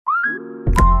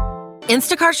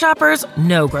Instacart shoppers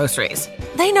know groceries.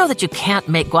 They know that you can't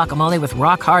make guacamole with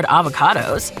rock-hard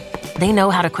avocados. They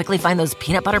know how to quickly find those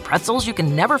peanut butter pretzels you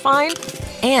can never find.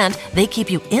 And they keep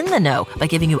you in the know by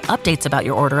giving you updates about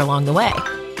your order along the way.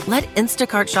 Let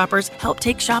Instacart shoppers help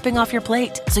take shopping off your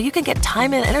plate so you can get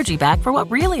time and energy back for what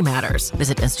really matters.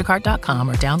 Visit instacart.com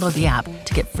or download the app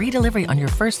to get free delivery on your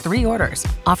first 3 orders.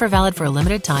 Offer valid for a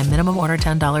limited time. Minimum order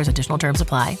 $10. Additional terms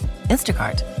apply.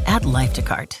 Instacart. Add life to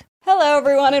cart. Hello,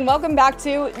 everyone, and welcome back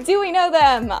to Do We Know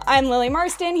Them? I'm Lily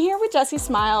Marston here with Jessie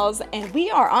Smiles, and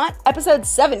we are on episode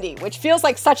 70, which feels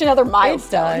like such another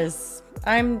milestone. It does.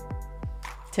 I'm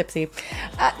tipsy.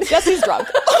 Jesse's drunk.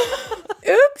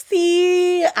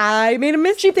 Oopsie. I made a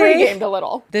mistake. She pre-gamed a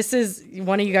little. This is,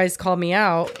 one of you guys called me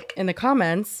out in the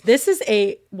comments. This is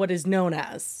what is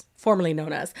formerly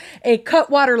known as a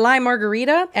Cutwater lime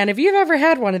margarita. And if you've ever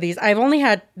had one of these, I've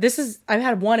had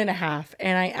 1.5,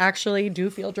 and I actually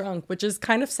do feel drunk, which is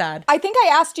kind of sad. I think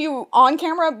I asked you on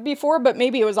camera before, but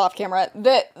maybe it was off camera,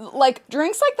 that like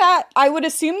drinks like that, I would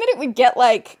assume that it would get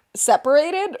like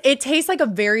separated. It tastes like a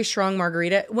very strong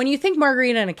margarita. When you think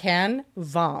margarita in a can,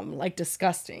 like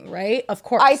disgusting, right? Of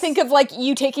course. I think of like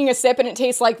you taking a sip and it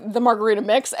tastes like the margarita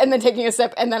mix, and then taking a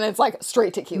sip and then it's like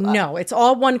straight tequila. No, it's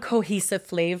all one cohesive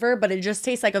flavor, but it just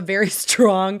tastes like a very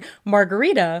strong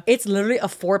margarita. It's literally a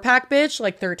 4-pack, bitch,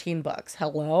 like $13.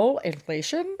 Hello,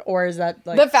 inflation? Or is that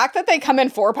like... The fact that they come in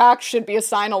 4-packs should be a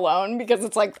sign alone, because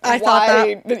it's like,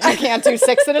 why you can't do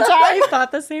 6 at a time? I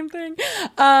thought the same thing.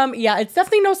 Yeah, it's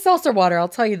definitely no seltzer water, I'll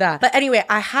tell you that. But anyway,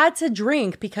 I had to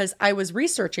drink because I was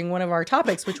researching one of our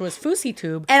topics, which was Fousey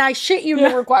tube, and I shit you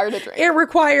not, it required a drink. It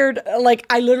required, like,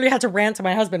 I literally had to rant to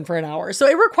my husband for an hour. So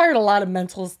it required a lot of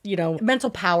mental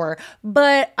power.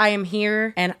 But I am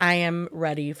here and I am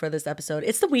ready for this episode.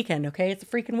 It's the weekend, okay? It's a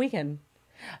freaking weekend.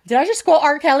 Did I just quote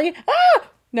R. Kelly? Ah!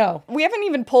 No. We haven't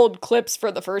even pulled clips for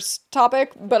the first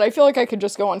topic, but I feel like I could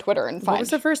just go on Twitter and find... What was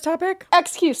the first topic?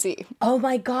 xQc. Oh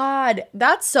my God.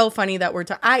 That's so funny that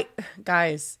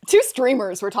guys. 2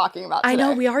 streamers we're talking about today. I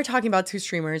know, we are talking about 2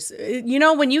 streamers. You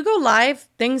know, when you go live,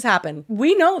 things happen.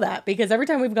 We know that because every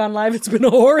time we've gone live, it's been a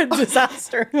horrid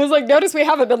disaster. I was like, notice we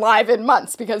haven't been live in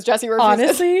months because Jessie refuses.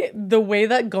 Honestly, the way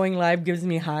that going live gives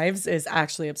me hives is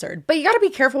actually absurd. But you got to be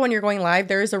careful when you're going live.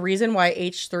 There is a reason why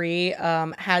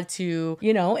H3 had to,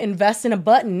 invest in a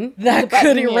button that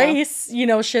could erase,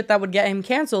 shit that would get him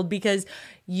canceled, because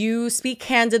you speak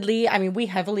candidly. I mean, we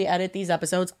heavily edit these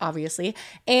episodes, obviously,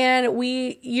 and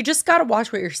you just gotta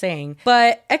watch what you're saying.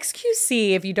 But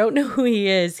xQc, if you don't know who he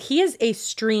is a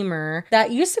streamer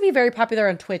that used to be very popular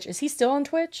on Twitch. Is he still on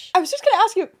Twitch? I was just gonna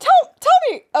ask you, tell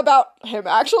me about him,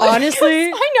 actually. Honestly, I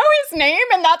know his name,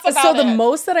 and that's about so the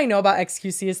most that I know about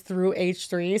xQc is through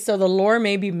H3, so the lore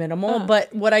may be minimal,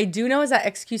 but what I do know is that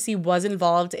xQc was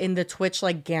involved in the Twitch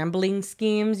like gambling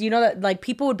schemes. You know that like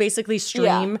people would basically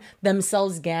stream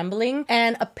themselves gambling,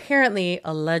 and apparently,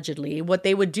 allegedly, what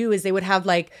they would do is they would have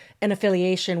like an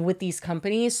affiliation with these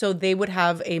companies, so they would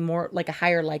have a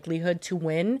higher likelihood to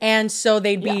win, and so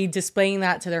they'd be displaying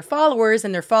that to their followers,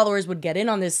 and their followers would get in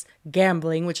on this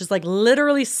gambling, which is like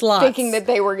literally slots, thinking that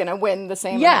they were gonna win the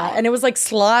same amount. And it was like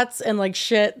slots and like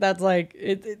shit that's like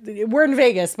we're in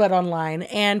Vegas but online,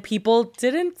 and people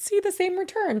didn't see the same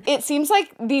return. It seems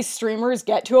like these streamers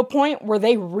get to a point where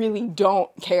they really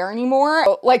don't care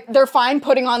anymore. Like, they're fine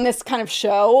putting on this kind of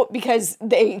show because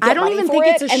they get I don't money even for think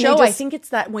it, it's a show. I think it's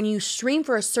that when you stream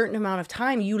for a certain amount of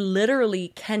time, you literally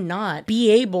cannot be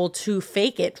able to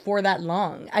fake it for that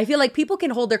long. I feel like people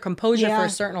can hold their composure for a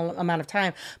certain amount of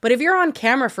time, but if you're on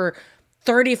camera for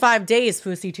 35 days,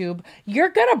 Fousey tube, you're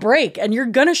gonna break and you're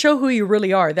gonna show who you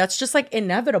really are. That's just like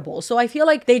inevitable. So I feel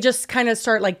like they just kind of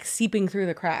start like seeping through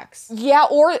the cracks. Yeah,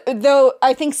 or though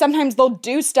I think sometimes they'll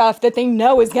do stuff that they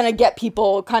know is gonna get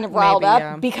people kind of riled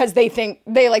up because they think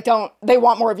they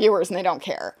want more viewers and they don't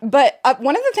care. But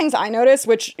one of the things I noticed,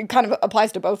 which kind of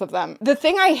applies to both of them, the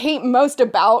thing I hate most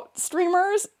about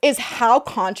streamers is how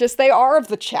conscious they are of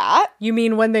the chat. You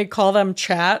mean when they call them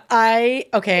chat?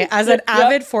 As an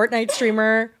avid Fortnite streamer,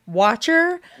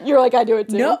 watcher, you're like, I do it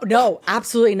too. No,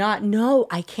 absolutely not. No,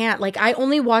 I can't. Like, I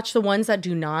only watch the ones that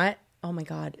do not. Oh my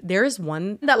God. There's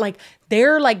one that like,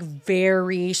 they're like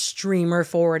very streamer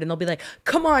forward, and they'll be like,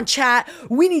 come on chat,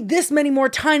 we need this many more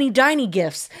tiny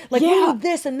gifts. Like, we need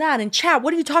this and that. And chat,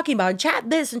 what are you talking about? And chat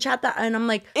this and chat that. And I'm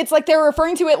like, it's like they're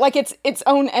referring to it like it's its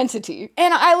own entity.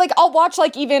 And I'll watch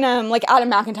like even like Adam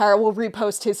McIntyre will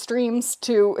repost his streams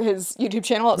to his YouTube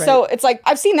channel. Right. So it's like,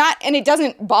 I've seen that, and it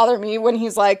doesn't bother me when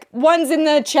he's like, one's in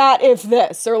the chat if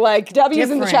this, or like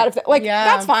W's in the chat if that. Like,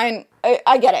 that's fine.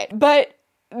 I get it. But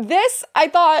this I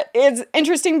thought is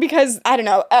interesting because, I don't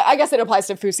know, I guess it applies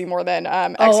to Fousey more than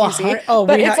xQc.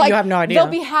 But it's like, you have no idea.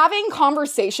 They'll be having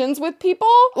conversations with people,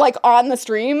 like on the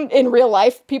stream, in real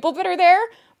life, people that are there,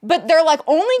 but they're like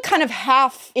only kind of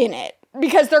half in it.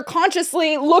 Because they're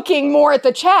consciously looking more at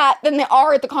the chat than they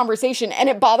are at the conversation. And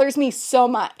it bothers me so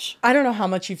much. I don't know how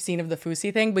much you've seen of the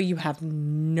Fousey thing, but you have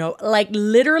no... Like,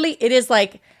 literally, it is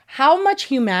like... How much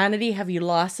humanity have you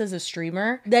lost as a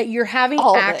streamer that you're having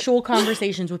actual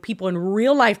conversations with people in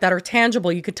real life that are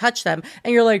tangible? You could touch them.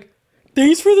 And you're like,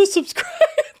 thanks for the subscribe.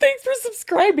 Thanks for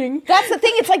subscribing. That's the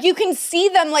thing. It's like you can see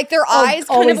them, like their eyes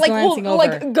kind of like will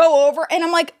like go over, and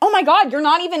I'm like, oh my god, you're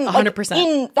not even like 100%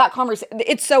 in that conversation.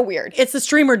 It's so weird. It's the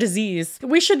streamer disease.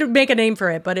 We should make a name for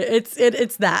it, but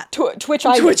it's that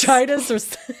Twitchitis.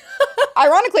 Twitchitis.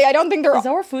 Ironically, I don't think they're. Is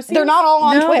that where Fousey? They're not all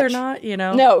on Twitch. No, they're not. You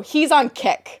know. No, he's on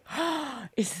Kick.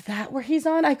 Is that where he's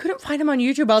on? I couldn't find him on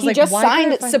YouTube. I was like, just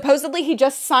signed. Supposedly, he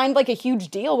just signed like a huge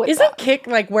deal with. Isn't Kick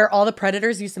like where all the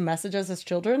predators used to message us as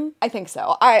children? I think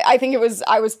so. I think it was.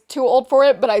 I was too old for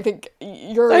it, but I think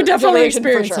I definitely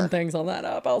experienced some things on that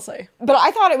app. I'll say. But I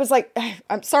thought it was like.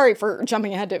 I'm sorry for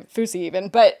jumping ahead to Fousey even,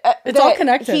 but it's all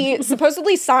connected. He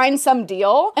supposedly signed some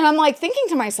deal, and I'm like thinking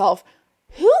to myself,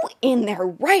 who in their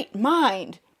right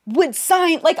mind would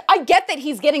sign, like, I get that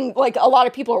he's getting, like, a lot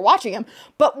of people are watching him,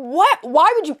 but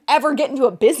why would you ever get into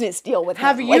a business deal with him?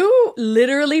 Have you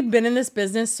literally been in this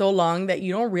business so long that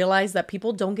you don't realize that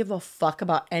people don't give a fuck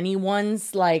about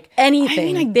anyone's, like,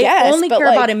 anything? I mean, they only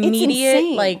care about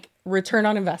immediate, like, return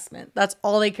on investment. That's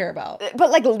all they care about. But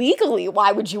like legally,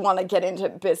 why would you want to get into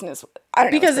business? I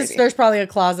don't know. Because there's probably a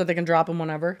clause that they can drop him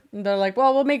whenever. They're like,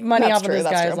 well, we'll make money off of this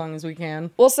guy as long as we can.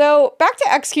 Well, so back to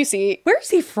xQc. Where's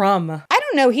he from? I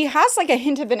don't know. He has like a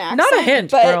hint of an accent. Not a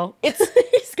hint, but girl. It's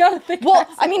he's got a thick Well,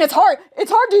 accent. I mean, it's hard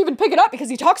to even pick it up because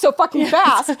he talks so fucking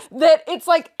fast that it's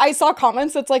like, I saw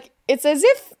comments that's like, it's as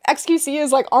if xQc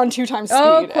is like on 2 times speed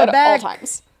at all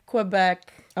times.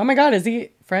 Quebec. Oh my god, is he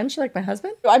French like my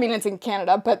husband? I mean, it's in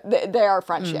Canada, but they are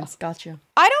French, yes. Gotcha.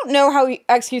 I don't know how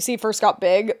xQc first got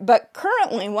big, but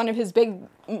currently one of his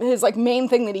like main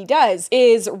thing that he does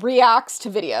is reacts to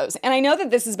videos. And I know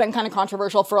that this has been kind of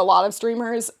controversial for a lot of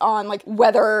streamers on like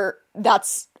whether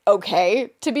that's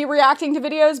okay to be reacting to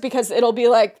videos, because it'll be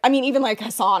like, I mean, even like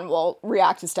Hassan will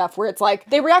react to stuff where it's like,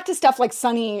 they react to stuff like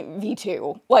Sunny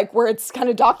V2, like where it's kind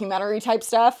of documentary type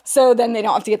stuff. So then they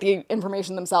don't have to get the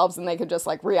information themselves and they could just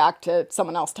like react to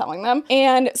someone else telling them.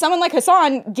 And someone like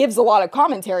Hassan gives a lot of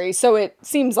commentary. So it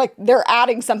seems like they're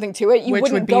adding something to it. You Which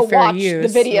wouldn't would be go fair watch use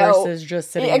the video. Versus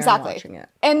just sitting there and watching it.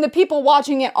 And the people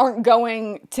watching it aren't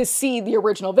going to see the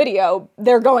original video.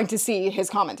 They're going to see his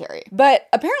commentary. But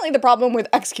apparently the problem with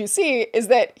xQc is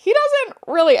that he doesn't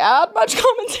really add much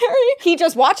commentary. He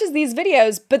just watches these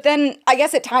videos, but then I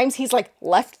guess at times he's like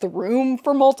left the room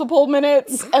for multiple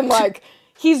minutes and like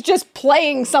he's just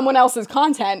playing someone else's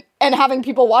content and having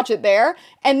people watch it there.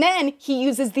 And then he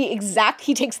uses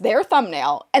he takes their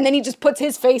thumbnail and then he just puts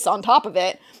his face on top of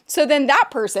it. So then that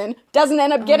person doesn't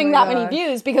end up getting that many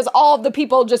views because all of the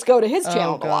people just go to his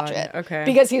channel to watch it. Okay.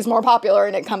 Because he's more popular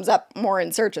and it comes up more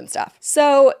in search and stuff.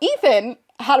 So Ethan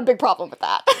had a big problem with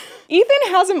that.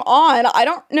 Ethan has him on. I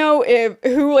don't know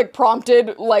who like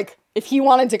prompted, like, if he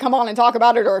wanted to come on and talk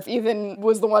about it or if Ethan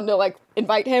was the one to like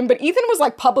invite him, but Ethan was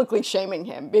like publicly shaming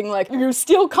him, being like, you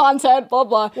steal content, blah,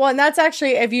 blah. Well, and that's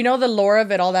actually, if you know the lore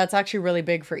of it all, that's actually really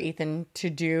big for Ethan to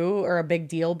do, or a big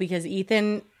deal, because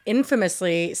Ethan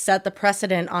infamously set the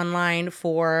precedent online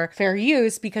for fair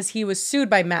use because he was sued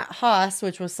by Matt Haas,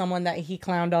 which was someone that he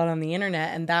clowned on the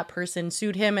internet, and that person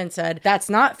sued him and said, that's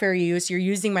not fair use, you're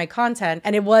using my content.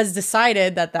 And it was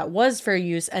decided that that was fair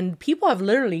use, and people have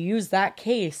literally used that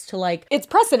case to like, it's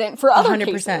precedent for other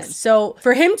 100%. Cases. So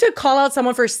for him to call out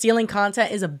someone for stealing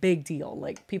content is a big deal.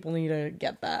 Like, people need to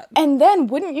get that. And then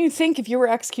wouldn't you think, if you were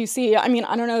xQc, I mean,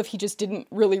 I don't know if he just didn't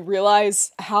really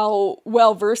realize how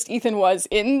well versed Ethan was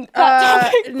in that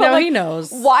topic. No, like, he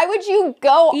knows. Why would you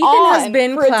go Ethan on? Ethan has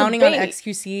been clowning on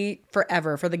xQc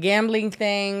forever, for the gambling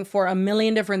thing, for a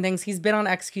million different things. He's been on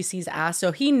xQc's ass,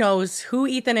 so he knows who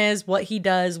Ethan is, what he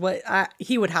does, what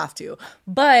he would have to.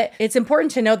 But it's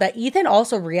important to note that Ethan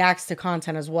also reacts to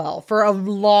content as well for a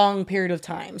long period of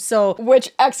time. So,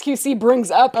 which xQc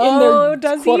brings up in their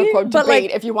quote-unquote debate,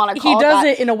 like, if you want to call it that. He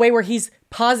does it in a way where he's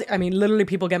pausing. I mean, literally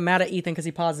people get mad at Ethan because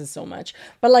he pauses so much.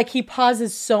 But like, he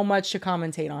pauses so much to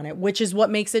commentate on it, which is what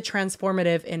makes it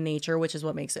transformative in nature, which is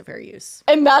what makes it fair use.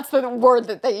 And that's the word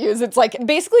that they use. It's like,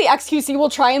 basically xQc will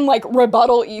try and like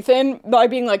rebuttal Ethan by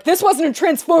being like, this wasn't a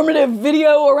transformative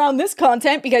video around this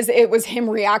content, because it was him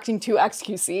reacting to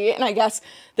xQc. And I guess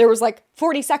there was like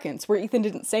 40 seconds where Ethan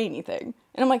didn't say anything.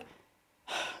 And I'm like,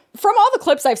 from all the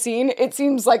clips I've seen, it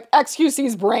seems like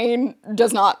xQc's brain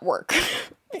does not work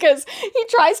because he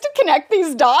tries to connect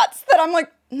these dots that I'm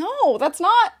like, no, that's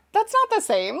not the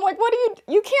same. Like,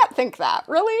 you can't think that,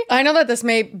 really? I know that this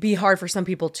may be hard for some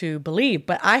people to believe,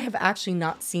 but I have actually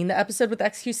not seen the episode with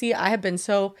xQc. I have been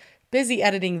so busy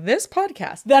editing this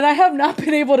podcast that I have not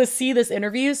been able to see this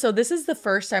interview. So this is the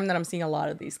first time that I'm seeing a lot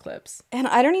of these clips. And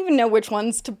I don't even know which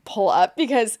ones to pull up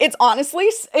because it's honestly,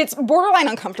 it's borderline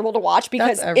uncomfortable to watch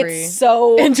because it's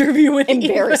so interview with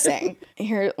embarrassing.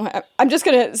 Here, I'm just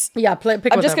going to,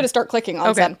 I'm just going to start clicking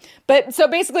on them. But so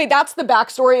basically that's the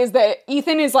backstory, is that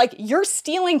Ethan is like, you're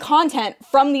stealing content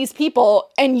from these people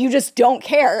and you just don't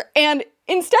care. And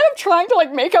instead of trying to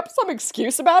like make up some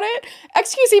excuse about it,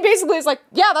 xQc basically is like,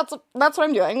 yeah, that's what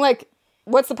I'm doing. Like,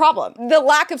 what's the problem? The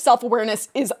lack of self-awareness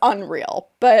is unreal.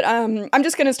 But I'm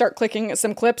just going to start clicking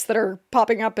some clips that are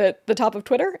popping up at the top of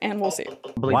Twitter, and we'll see.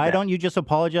 Why don't you just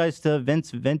apologize to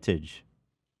Vince Vintage?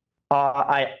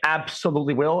 I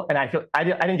absolutely will. And I feel I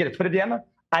didn't get a Twitter DM.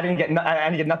 I didn't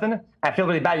get nothing. I feel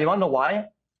really bad. You want to know why?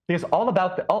 Because all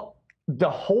about the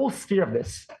whole sphere of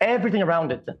this, everything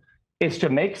around it, is to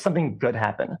make something good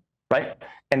happen, right?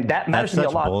 And that matters to me a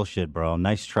lot. That's such bullshit, bro.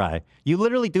 Nice try. You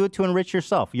literally do it to enrich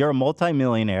yourself. You're a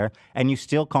multimillionaire, and you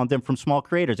steal content from small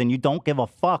creators, and you don't give a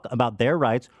fuck about their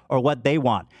rights or what they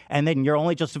want. And then your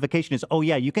only justification is, oh,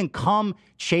 yeah, you can come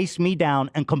chase me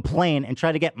down and complain and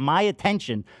try to get my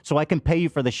attention so I can pay you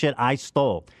for the shit I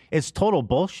stole. It's total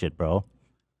bullshit, bro.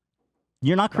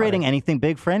 You're not creating anything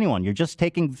big for anyone. You're just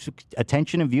taking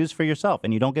attention and views for yourself,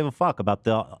 and you don't give a fuck about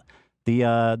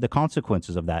the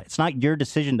consequences of that. It's not your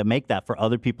decision to make that for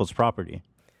other people's property.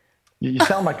 You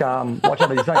sound like watch out,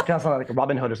 you sound like a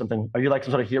Robin Hood or something. Are you like some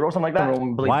sort of hero or something like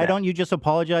that? Why don't you just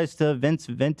apologize to Vince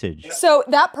Vintage? So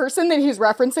that person that he's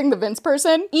referencing, the Vince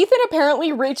person, Ethan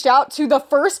apparently reached out to the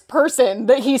first person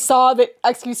that he saw that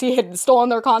xQc had stolen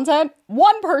their content.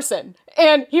 One person.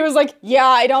 And he was like, yeah,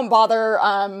 I don't bother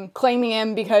claiming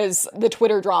him because the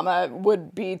Twitter drama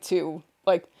would be too,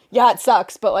 like, yeah, it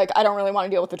sucks, but like, I don't really want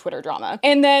to deal with the Twitter drama.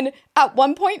 And then at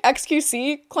one point,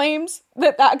 xQc claims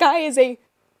that guy is a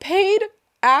paid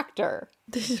actor.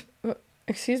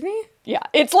 Excuse me? Yeah,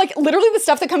 it's like literally the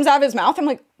stuff that comes out of his mouth. I'm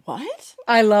like, what?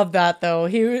 I love that though.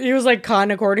 He was like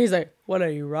kind of corny. He's like, what are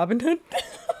you, Robin Hood?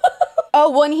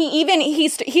 Oh, when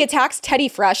he attacks Teddy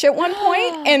Fresh at one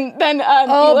point, and then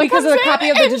because of the copy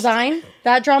of the design,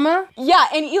 that drama. Yeah,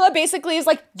 and Hila basically is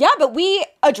like, yeah, but we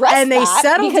addressed and they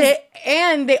settled it,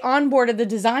 and they onboarded the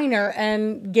designer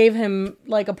and gave him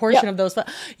like a portion of those.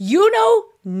 You know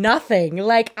nothing.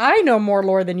 Like, I know more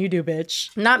lore than you do,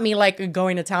 bitch. Not me like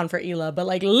going to town for Hila, but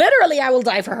like literally, I will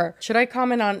die for her. Should I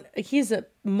comment on? He's a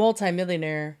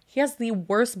multimillionaire. He has the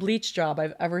worst bleach job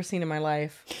I've ever seen in my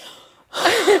life.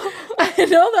 I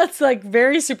know that's like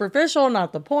very superficial,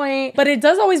 not the point, but it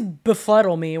does always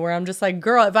befuddle me where I'm just like,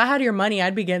 girl, if I had your money,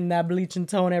 I'd be getting that bleach and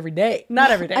tone every day.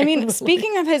 Not every day. I mean,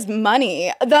 speaking of his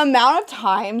money, the amount of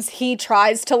times he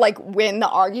tries to like win the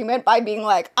argument by being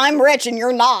like, I'm rich and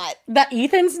you're not. That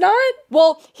Ethan's not?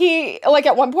 Well, he, like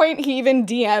at one point, he even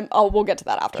we'll get to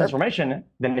that after. Transformation.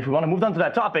 Then if we want to move on to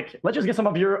that topic, let's just get some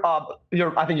of your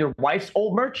I think your wife's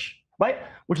old merch, right?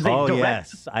 Which is a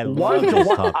direct I love this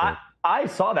topic. I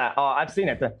saw that. I've seen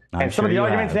it. And some of the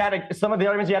arguments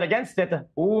you had against it.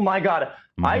 Oh my God.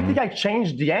 Mm-hmm. I think I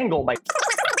changed the angle by.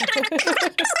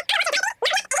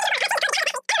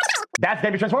 That's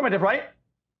gonna be transformative, right?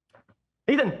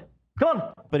 Ethan, come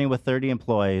on. Company with 30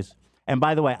 employees. And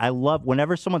by the way, I love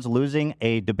whenever someone's losing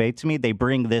a debate to me, they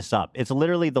bring this up. It's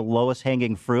literally the lowest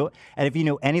hanging fruit. And if you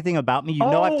know anything about me, you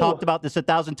know I've talked about this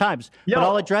 1,000 times, but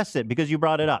I'll address it because you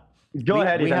brought it up. Go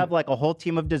ahead. We have like a whole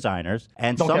team of designers,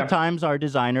 and sometimes our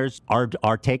designers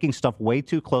are taking stuff way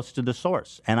too close to the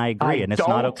source, and I agree, and it's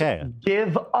not okay.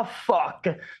 Give a fuck.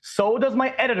 So does my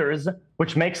editors,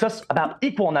 which makes us about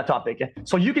equal on that topic.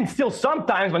 So you can still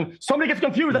sometimes when somebody gets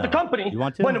confused at the company,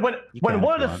 when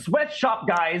one of the sweatshop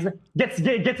guys gets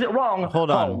it wrong.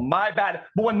 Hold on. Oh, my bad.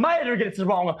 But when my editor gets it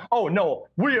wrong, oh no,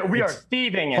 we are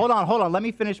thieving. Hold on. Let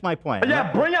me finish my point.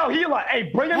 Yeah, bring out Hila. Hey,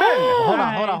 bring him in.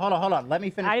 Hold on. Let me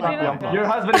finish my point. Your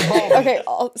husband is balding. Okay,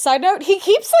 side note, he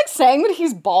keeps like saying that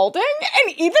he's balding, and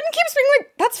Ethan keeps being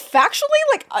like, that's factually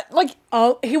like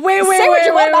oh, say what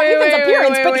you want about Ethan's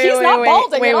appearance, but he's not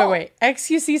balding at all. Wait.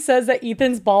 xQc says that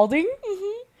Ethan's balding?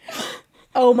 Mm-hmm.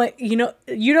 Oh my, you know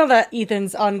that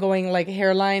Ethan's ongoing like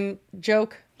hairline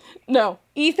joke? No.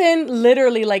 Ethan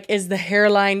literally like is the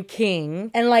hairline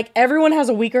king, and like everyone has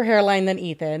a weaker hairline than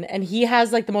Ethan, and he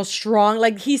has like the most strong,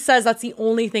 like he says that's the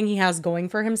only thing he has going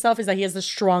for himself is that he has the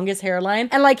strongest hairline,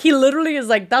 and like he literally is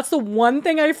like, that's the one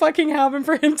thing I fucking have him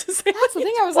for him to say. That's the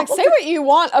thing. I was like, say what you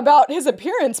want about his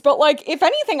appearance, but like if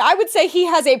anything, I would say he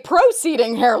has a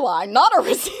proceeding hairline, not a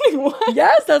receding one.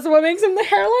 Yes, that's what makes him the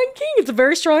hairline king. It's a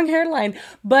very strong hairline.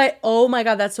 But oh my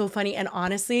God, that's so funny. And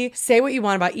honestly, say what you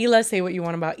want about Hila, say what you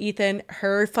want about Ethan,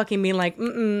 her fucking being like,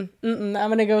 I'm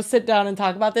gonna go sit down and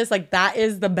talk about this. Like, that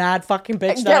is the bad fucking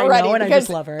bitch that I know, and I just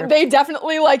love her. They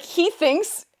definitely, like, he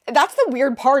thinks, that's the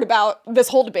weird part about this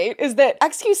whole debate, is that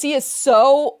xQc is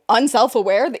so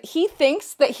unself-aware that he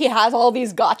thinks that he has all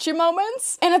these gotcha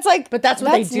moments. And it's like, but that's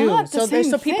what they do.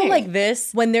 So people like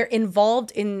this, when they're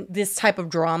involved in this type of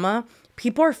drama,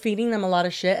 people are feeding them a lot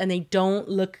of shit and they don't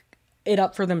look it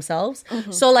up for themselves.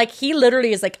 So like he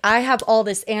literally is like, I have all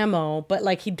this ammo, but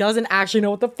like he doesn't actually know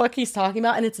what the fuck he's talking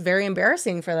about, and it's very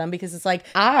embarrassing for them because it's like,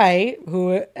 I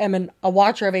who am a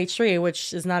watcher of H3,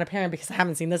 which is not apparent because I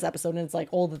haven't seen this episode and it's like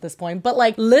old at this point, but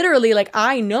like literally like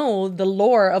I know the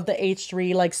lore of the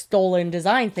H3 like stolen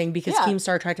design thing because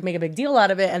Keemstar tried to make a big deal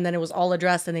out of it, and then it was all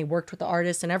addressed and they worked with the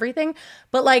artist and everything.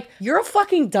 But like, you're a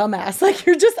fucking dumbass. Like,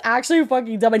 you're just actually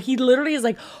fucking dumb. And he literally is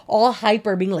like all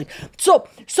hyper being like, so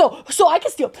I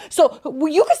can steal. So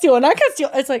you can steal and I can steal.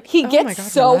 It's like he gets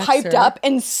so hyped up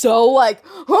and so like,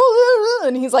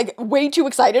 and he's like way too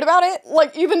excited about it.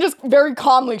 Like Ethan just very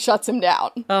calmly shuts him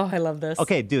down. Oh, I love this.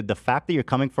 Okay, dude, the fact that you're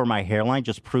coming for my hairline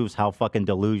just proves how fucking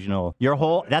delusional your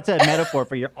whole. That's a metaphor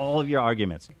for all of your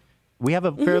arguments. We have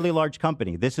a fairly large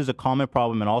company. This is a common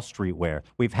problem in all streetwear.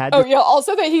 We've had. Oh yeah.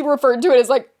 Also, that he referred to it as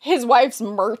like his wife's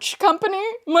merch company.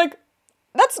 I'm like,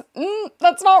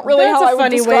 that's not really how I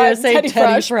would describe Teddy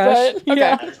Fresh. But, okay.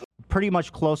 Yeah. Pretty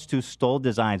much close to stole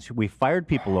designs. We fired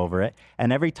people over it,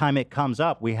 and every time it comes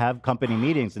up, we have company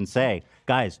meetings and say,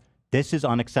 guys, this is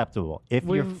unacceptable. If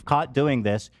you're caught doing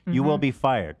this, you will be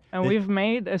fired. And we've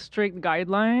made a strict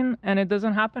guideline, and it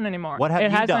doesn't happen anymore. What have you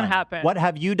done? It hasn't happened. What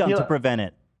have you done to prevent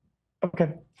it?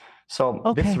 Okay.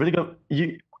 So this is really good.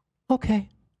 Okay.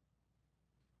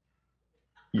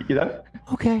 You done?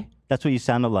 Okay. That's what you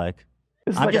sounded like.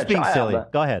 I'm like just being silly.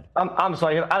 Go ahead. I'm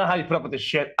sorry. I don't know how you put up with this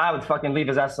shit. I would fucking leave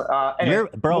his ass. Anyway,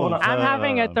 I'm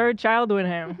having a third child with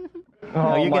him.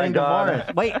 No, you're getting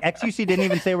divorced. Wait, xQc didn't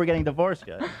even say we're getting divorced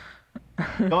yet.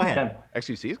 Go ahead.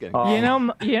 xQc is getting.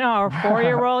 You know, our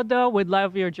 4-year-old though would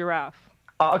love your giraffe.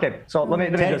 Okay, so let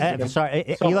me just... sorry,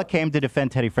 Hila came to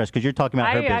defend Teddy Fresh because you're talking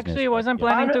about her business. I actually wasn't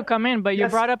planning to come in, but you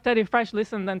brought up Teddy Fresh.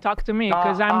 Listen, then talk to me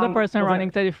because I'm the person running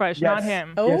Teddy Fresh, not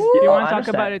him. Yes, you want to talk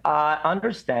about it? I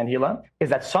understand, Hila, is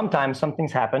that sometimes some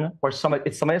things happen where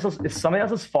it's somebody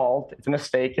else's fault, it's a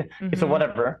mistake, it's a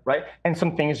whatever, right? And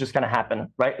some things just kind of happen,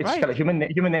 right? It's just kind of human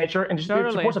nature, and just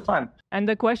it's a course of time. And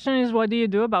the question is, what do you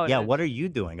do about it? Yeah, what are you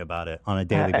doing about it on a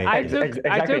daily basis?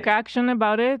 I took action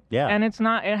about it, and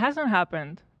it hasn't happened.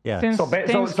 Yeah. Since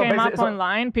things came up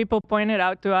online, people pointed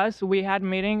out to us. We had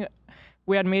meetings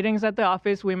at the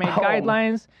office. We made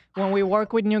guidelines when we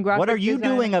work with new graphic What are you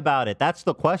doing about it? That's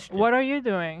the question. What are you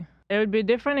doing? It would be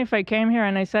different if I came here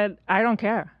and I said, I don't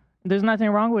care. There's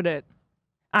nothing wrong with it.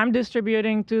 I'm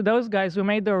distributing to those guys who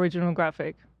made the original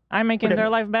graphic. I'm making their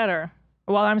life better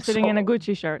while I'm sitting in a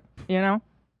Gucci shirt, you know?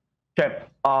 Okay.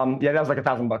 Yeah, that was like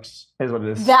 $1,000. Is what it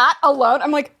is. That alone,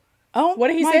 I'm like, oh, what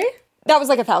did he say? That was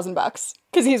like $1,000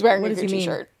 because he's wearing a Gucci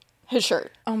shirt. His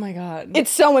shirt. Oh my God.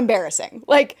 It's so embarrassing.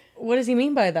 Like, what does he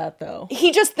mean by that though?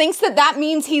 He just thinks that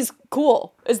means he's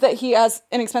cool, is that he has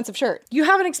an expensive shirt. You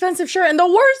have an expensive shirt and the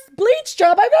worst bleach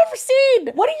job I've ever seen.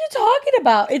 What are you talking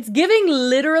about? It's giving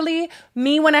literally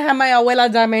me when I had my abuela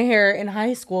dye my hair in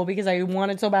high school because I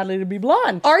wanted so badly to be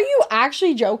blonde. Are you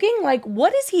actually joking? Like,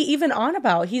 what is he even on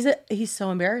about? He's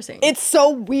so embarrassing. It's so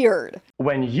weird.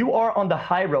 When you are on the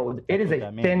high road, it is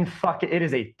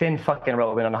a thin fucking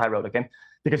road on the high road, okay?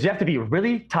 Because you have to be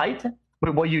really tight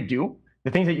with what you do, the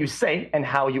things that you say, and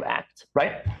how you act,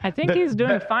 right? I think he's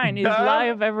doing fine. He's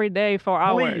live every day for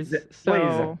hours.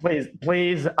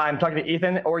 Please, I'm talking to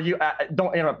Ethan, or you,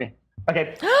 don't interrupt me.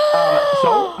 Okay,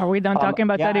 so... Are we done talking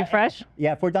about Teddy Fresh?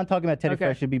 Yeah, if we're done talking about Teddy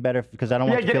Fresh, it'd be better, because I don't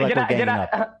want to feel like we're ganging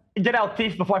up. Get out,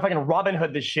 thief, before I fucking Robin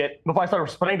Hood this shit, before I start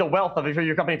spreading the wealth of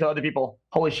your company to other people.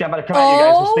 Holy shit, I'm about to come at you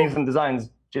guys with things and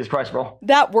designs. Jesus Christ, bro.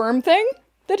 That worm thing?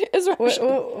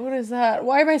 What is that?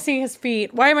 Why am I seeing his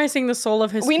feet? Why am I seeing the sole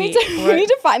of his feet? We need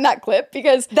to find that clip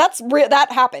because that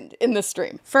happened in this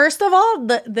stream. First of all,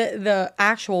 the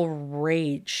actual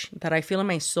rage that I feel in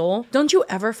my soul. Don't you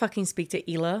ever fucking speak to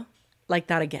Hila like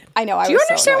that again. I know. Do you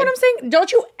understand what I'm saying?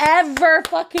 Don't you ever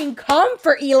fucking come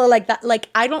for Hila like that. Like,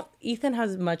 Ethan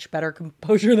has much better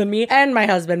composure than me and my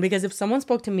husband, because if someone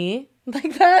spoke to me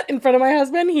like that in front of my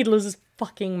husband, he'd lose his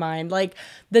fucking mind. Like,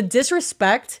 the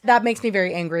disrespect, that makes me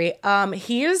very angry.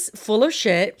 He is full of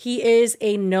shit. He is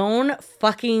a known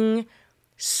fucking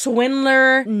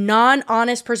swindler,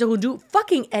 non-honest person who'll do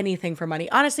fucking anything for money.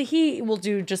 Honestly, he will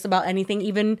do just about anything,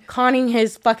 even conning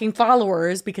his fucking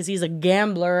followers because he's a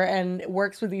gambler and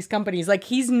works with these companies. Like,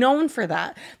 he's known for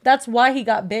that. That's why he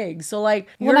got big. So, like,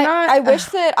 I wish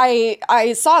that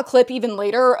I saw a clip even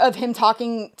later of him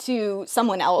talking to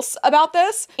someone else about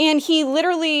this, and he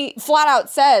literally flat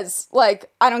out says, like,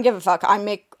 I don't give a fuck. I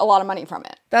make a lot of money from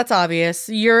it. That's obvious.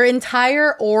 Your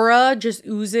entire aura just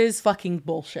oozes fucking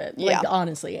bullshit. Like,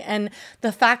 honestly. And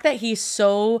the fact that he's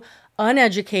so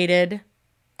uneducated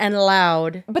and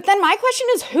loud. But then my question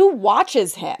is, who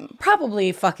watches him?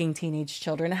 Probably fucking teenage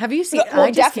children. Have you seen? Well,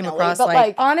 I just came across,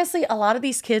 like, honestly, a lot of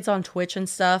these kids on Twitch and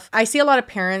stuff. I see a lot of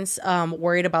parents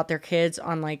worried about their kids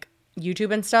on, like,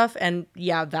 YouTube and stuff. And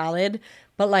yeah, valid.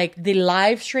 But, like, the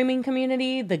live streaming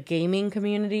community, the gaming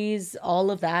communities,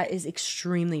 all of that is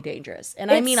extremely dangerous.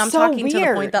 And I mean, I'm talking to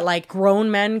the point that, like,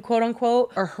 grown men, quote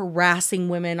unquote, are harassing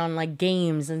women on, like,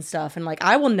 games and stuff. And, like,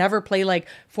 I will never play, like,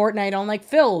 Fortnite on, like,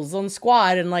 Phil's on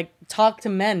Squad and, like, talk to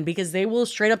men, because they will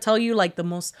straight up tell you, like, the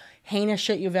most heinous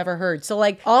shit you've ever heard. So,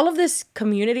 like, all of this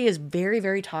community is very,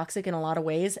 very toxic in a lot of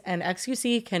ways, and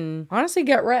xQc can honestly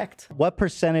get wrecked. What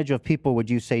percentage of people would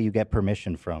you say you get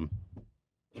permission from?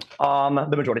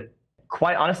 The majority.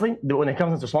 Quite honestly, when it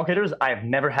comes to small creators, I have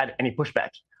never had any pushback,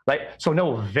 right? So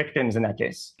no victims in that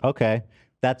case. Okay,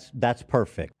 that's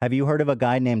perfect. Have you heard of a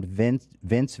guy named Vince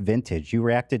Vintage? You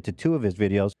reacted to 2 of his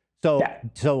videos.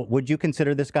 So would you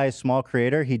consider this guy a small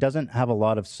creator? He doesn't have a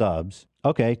lot of subs.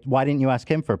 Okay, why didn't you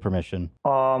ask him for permission?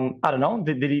 I don't know.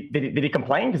 Did he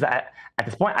complain? Because at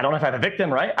this point, I don't know if I have a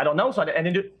victim, right? I don't know. So I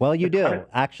didn't do. Well, you do,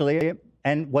 actually.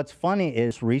 And what's funny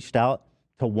is reached out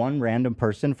to one random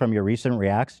person from your recent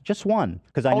reacts, just one,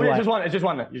 because I knew it's just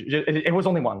one. It was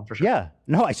only one for sure. Yeah,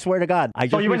 no, I swear to God, I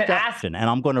just reached out, and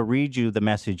I'm going to read you the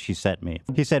message he sent me.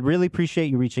 He said, "Really appreciate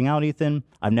you reaching out, Ethan.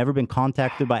 I've never been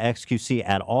contacted by xQc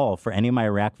at all for any of my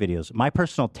React videos. My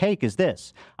personal take is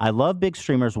this: I love big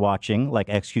streamers watching, like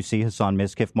xQc, Hassan,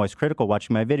 Mizkif, Moist Critical,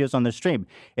 watching my videos on their stream.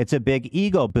 It's a big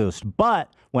ego boost,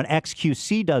 but when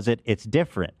xQc does it, it's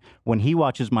different. When he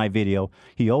watches my video,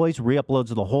 he always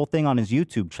re-uploads the whole thing on his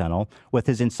YouTube channel with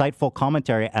his insightful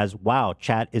commentary as, wow,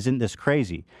 chat, isn't this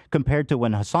crazy? Compared to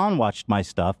when Hassan watched my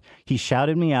stuff, he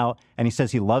shouted me out and he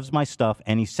says he loves my stuff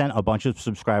and he sent a bunch of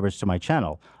subscribers to my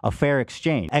channel. A fair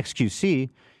exchange. xQc,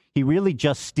 he really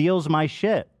just steals my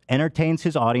shit. Entertains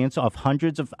his audience of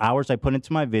hundreds of hours I put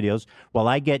into my videos while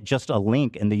I get just a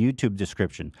link in the YouTube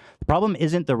description. The problem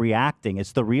isn't the reacting,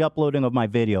 it's the re-uploading of my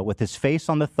video with his face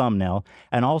on the thumbnail,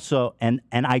 and also, and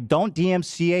I don't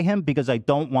DMCA him because I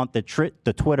don't want the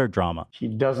Twitter drama." He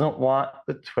doesn't want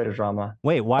the Twitter drama.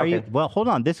 Wait, why are you, well, hold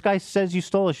on. This guy says you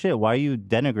stole his shit. Why are you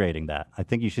denigrating that? I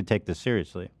think you should take this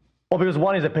seriously. Well, because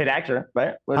one, he's a paid actor,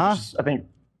 right? I think,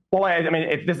 well, I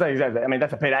mean,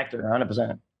 that's a paid actor,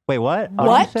 100%. Wait, what?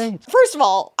 What? First of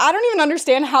all, I don't even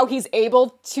understand how he's able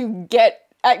to get,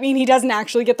 I mean, he doesn't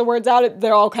actually get the words out.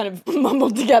 They're all kind of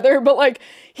mumbled together, but, like,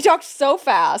 he talks so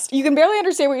fast. You can barely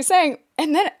understand what he's saying.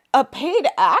 And then a paid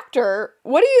actor,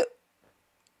 what?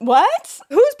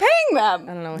 Who's paying them?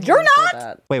 I don't know. You're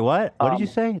not? Wait, what? What did you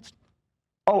say?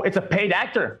 It's a paid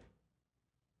actor.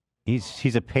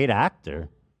 He's a paid actor.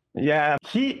 Yeah,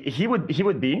 he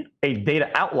would be a data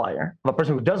outlier of a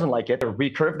person who doesn't like it.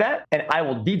 Recurve that, and I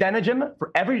will de-damage him for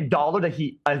every dollar that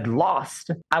he has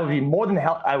lost. I would be more than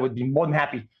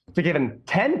happy to give him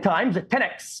 10 times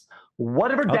 10x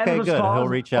whatever damage was caused. Okay, good. He'll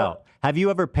reach out. Have you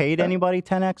ever paid anybody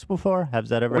 10x before? Has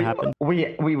that ever happened?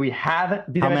 We have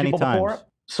de-damaged people before.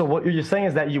 So what you're saying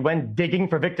is that you went digging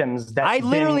for victims. I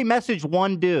literally messaged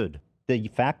one dude. The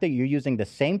fact that you're using the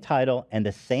same title and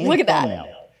the same thumbnail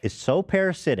is so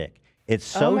parasitic. It's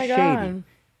so shady. God.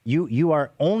 You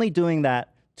are only doing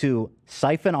that to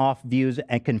siphon off views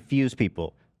and confuse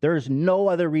people. There's no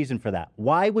other reason for that.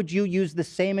 Why would you use the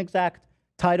same exact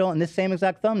title and the same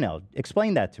exact thumbnail?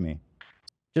 Explain that to me.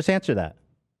 Just answer that.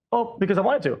 Oh, because I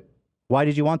wanted to. Why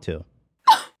did you want to?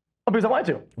 Because I wanted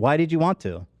to. Why did you want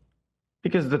to?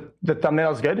 Because the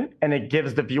thumbnail is good and it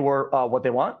gives the viewer what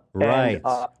they want. Right.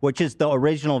 And, which is the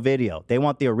original video. They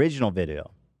want the original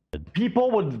video.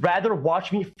 People would rather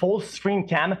watch me full screen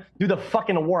cam do the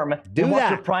fucking worm than watch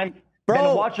your prime.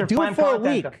 Bro, watch your do prime it for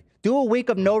content. a week. Do a week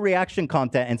of no reaction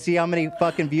content and see how many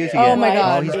fucking views you get. Oh my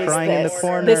God. He's crying in the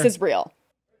corner. This is real.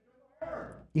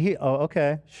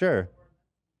 Okay, sure.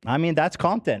 I mean, that's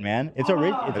content, man. It's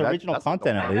original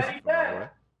content, at least.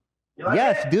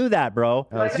 Yes, do that, bro.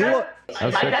 Dude,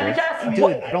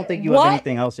 I don't think you have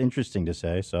anything else interesting to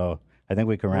say, so I think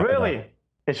we can wrap it up.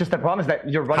 It's just the problem is that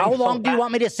you're running. How long do you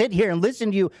want me to sit here and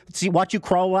listen to you, watch you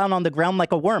crawl around on the ground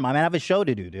like a worm? I have a show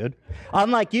to do, dude.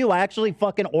 Unlike you, I actually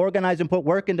fucking organize and put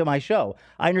work into my show.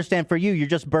 I understand for you, you're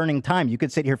just burning time. You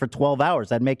could sit here for 12 hours.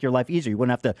 That'd make your life easier. You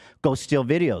wouldn't have to go steal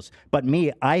videos. But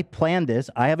me, I planned this.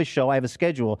 I have a show. I have a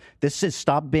schedule. This has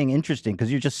stopped being interesting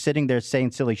because you're just sitting there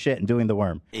saying silly shit and doing the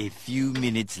worm. A few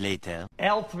minutes later.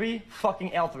 L3, fucking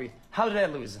L3. How did I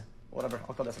lose? Whatever,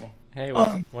 I'll call Destiny. Hey,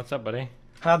 what's up, buddy?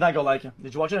 How'd that go like?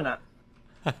 Did you watch it or not?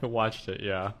 I watched it,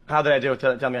 yeah. How did I do?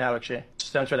 Tell me how, actually.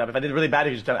 Just tell me straight up. If I did really bad,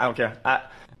 you just tell me. I don't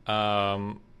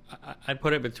care. I'd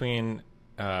put it between,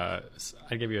 I'd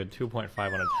give you a 2.5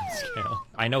 on a 10 scale.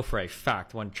 I know for a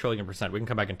fact, 1,000,000,000%, we can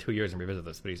come back in 2 years and revisit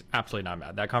this, but he's absolutely not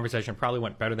mad. That conversation probably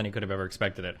went better than he could have ever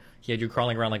expected it. He had you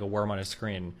crawling around like a worm on his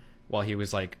screen while he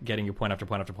was like getting you point after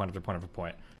point after point after point after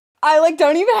point. I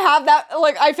don't even have that,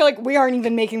 I feel like we aren't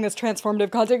even making this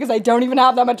transformative content because I don't even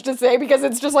have that much to say because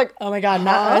it's just like, oh my God,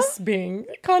 not us being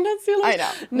content stealers. I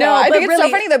know. No, I think it's really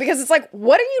so funny though because it's like,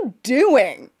 what are you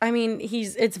doing? I mean,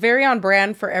 it's very on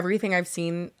brand for everything I've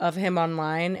seen of him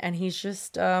online, and he's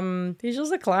just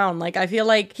a clown. I feel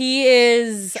like he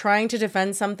is trying to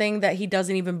defend something that he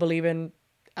doesn't even believe in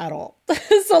at all.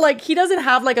 So he doesn't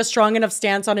have a strong enough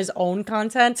stance on his own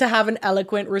content to have an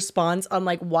eloquent response on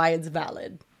why it's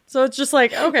valid. So it's just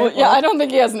okay. Well, yeah, I don't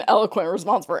think he has an eloquent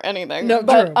response for anything. No,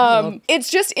 but true. It's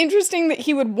just interesting that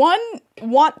he would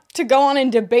want to go on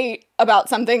and debate about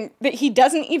something that he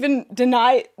doesn't even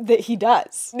deny that he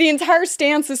does. The entire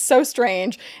stance is so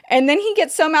strange. And then he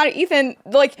gets so mad at Ethan,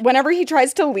 whenever he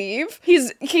tries to leave, he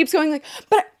keeps going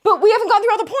but we haven't gone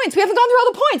through all the points. We haven't gone through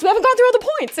all the points. We haven't gone through all the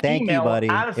points. Thank you, buddy.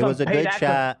 It was a good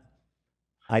chat.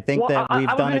 I think that we've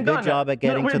done a good job at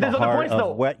getting to the heart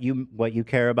of what you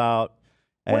care about.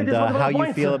 And how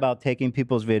you feel about taking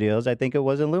people's videos. I think it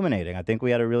was illuminating. I think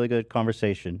we had a really good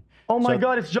conversation. Oh my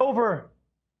God, it's over.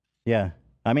 Yeah.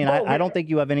 I mean, I don't think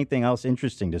you have anything else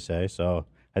interesting to say, so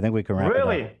I think we can wrap it up.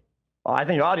 Really? Oh, I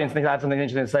think your audience thinks I have something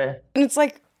interesting to say. And it's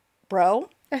bro,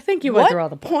 I think you went through all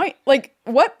the points.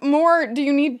 What more do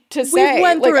you need to say? We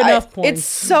went through enough points. It's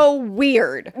so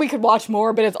weird. We could watch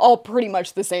more, but it's all pretty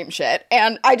much the same shit.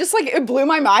 And I just it blew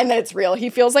my mind that it's real. He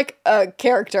feels like a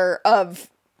character of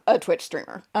a Twitch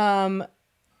streamer.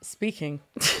 Speaking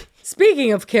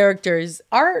of characters,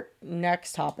 our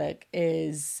next topic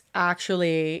is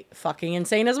actually fucking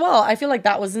insane as well. I feel like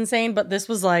that was insane, but this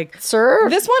was sir.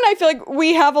 This one, I feel like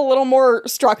we have a little more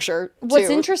structure.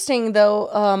 What's interesting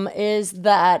though, is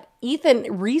that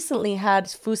Ethan recently had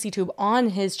FouseyTube on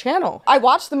his channel. I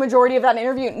watched the majority of that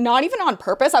interview, not even on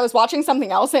purpose. I was watching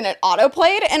something else and it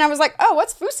auto-played and I was like, oh,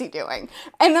 what's Fousey doing?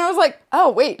 And then I was like, oh,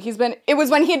 wait, it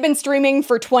was when he had been streaming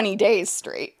for 20 days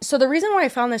straight. So the reason why I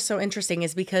found this so interesting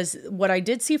is because what I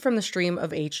did see from the stream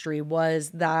of H3 was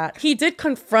that he did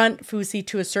confront Fousey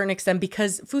to a certain extent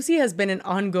because Fousey has been an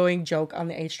ongoing joke on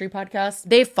the H3 podcast.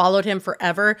 They've followed him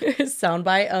forever. His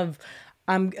soundbite of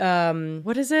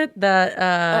what is it?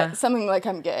 Something like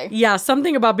I'm gay. Yeah,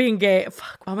 something about being gay.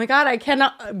 Fuck. Oh my God, I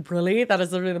cannot. Really? That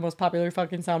is literally the most popular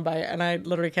fucking soundbite, and I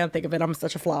literally can't think of it. I'm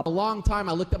such a flop. A long time,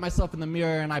 I looked at myself in the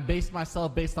mirror, and I based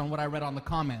myself based on what I read on the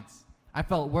comments. I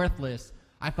felt worthless.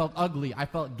 I felt ugly. I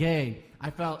felt gay. I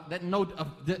felt that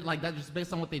that just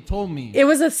based on what they told me. It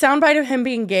was a soundbite of him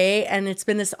being gay, and it's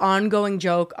been this ongoing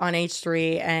joke on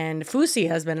H3, and Fousey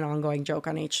has been an ongoing joke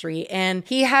on H3, and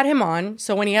he had him on.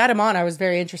 So when he had him on, I was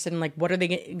very interested in what are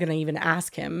they gonna even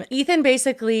ask him? Ethan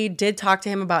basically did talk to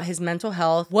him about his mental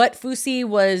health, what Fousey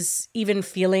was even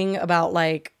feeling about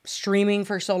streaming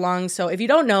for so long. So if you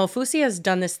don't know, Fousey has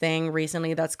done this thing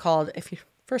recently that's called,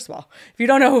 first of all, if you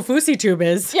don't know who FouseyTube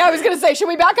is. Yeah, I was going to say, should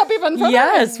we back up even further?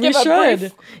 Yes, we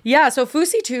should. Yeah, so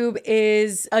FouseyTube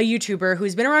is a YouTuber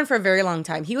who's been around for a very long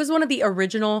time. He was one of the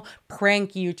original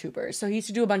prank YouTubers. So he used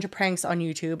to do a bunch of pranks on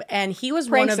YouTube. And he was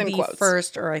one of the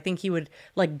first, or I think he would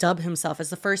dub himself as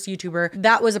the first YouTuber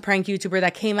that was a prank YouTuber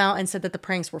that came out and said that the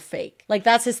pranks were fake.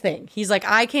 That's his thing. He's like,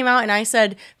 I came out and I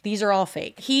said, these are all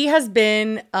fake. He has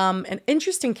been an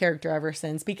interesting character ever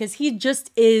since because he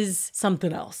just is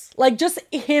something else. Just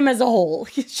him as a whole.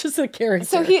 He's just a character.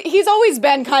 So he's always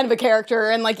been kind of a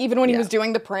character, and even when he was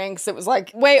doing the pranks, it was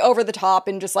way over the top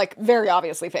and just very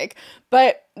obviously fake.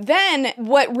 But then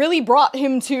what really brought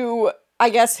him to,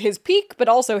 I guess, his peak, but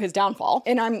also his downfall,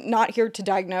 and I'm not here to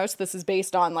diagnose, this is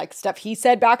based on stuff he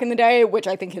said back in the day, which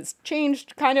I think has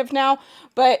changed kind of now,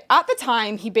 but at the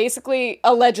time he basically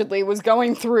allegedly was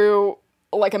going through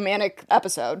like a manic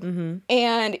episode.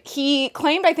 And he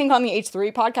claimed, I think on the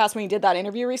H3 podcast when he did that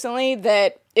interview recently,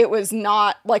 that it was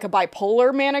not like a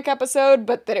bipolar manic episode,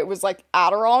 but that it was like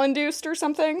Adderall induced or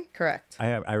something. Correct.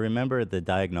 I remember the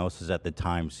diagnosis at the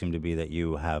time seemed to be that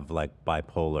you have like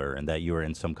bipolar and that you were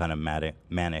in some kind of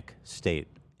manic state.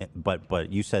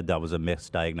 But you said that was a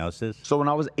misdiagnosis? So when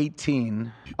I was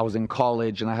 18, I was in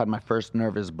college and I had my first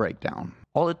nervous breakdown.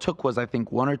 All it took was, I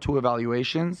think, 1 or 2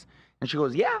 evaluations. And she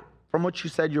goes, yeah, from what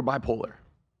you said, you're bipolar.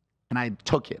 And I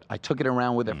took it. I took it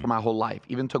around with it for my whole life.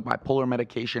 Even took bipolar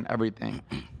medication, everything.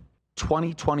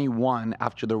 2021,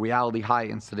 after the Reality High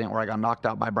incident where I got knocked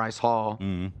out by Bryce Hall,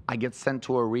 I get sent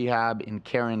to a rehab in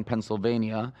Caron,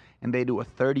 Pennsylvania, and they do a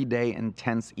 30-day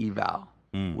intense eval.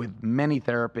 With many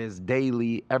therapists,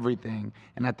 daily, everything.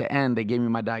 And at the end, they gave me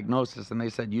my diagnosis and they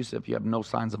said, Yusuf, you have no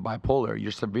signs of bipolar.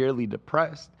 You're severely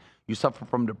depressed. You suffer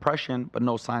from depression, but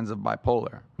no signs of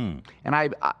bipolar.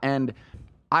 And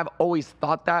I've always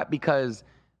thought that because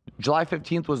July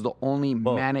 15th was the only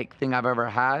manic thing I've ever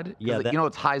had. Yeah, you know,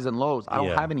 it's highs and lows. I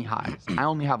don't have any highs. I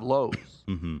only have lows.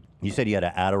 You said you had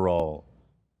an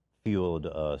Adderall-fueled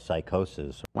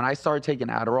psychosis. When I started taking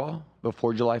Adderall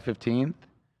before July 15th,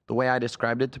 the way I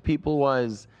described it to people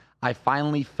was I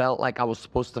finally felt like I was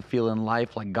supposed to feel in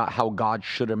life, like how God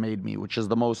should have made me, which is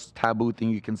the most taboo thing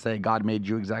you can say. God made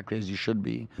you exactly as you should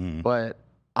be. But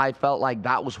I felt like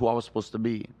that was who I was supposed to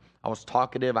be. I was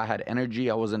talkative. I had energy.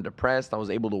 I wasn't depressed. I was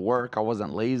able to work. I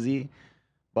wasn't lazy.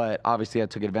 But obviously I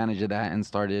took advantage of that and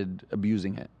started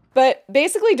abusing it. But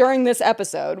basically during this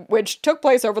episode, which took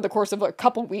place over the course of a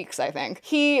couple weeks, I think,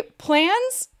 he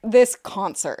plans this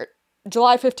concert.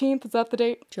 July 15th, is that the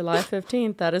date? July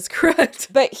 15th, that is correct.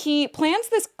 But he plans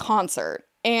this concert,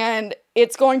 and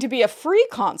it's going to be a free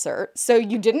concert, so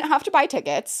you didn't have to buy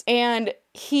tickets. And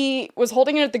he was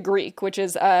holding it at the Greek, which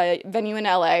is a venue in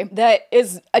LA that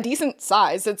is a decent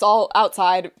size. It's all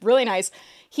outside, really nice.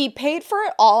 He paid for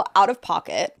it all out of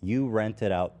pocket. You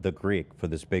rented out the Greek for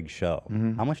this big show.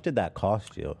 How much did that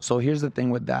cost you? So here's the thing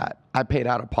with that. I paid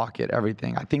out of pocket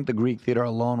everything. I think the Greek Theater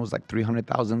alone was like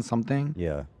 $300,000 something.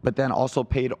 Yeah. But then also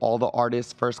paid all the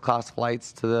artists first class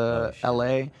flights to the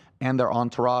LA and their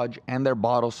entourage and their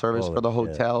bottle service for the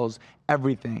hotels,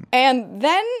 everything. And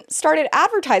then started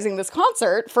advertising this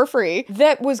concert for free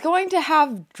that was going to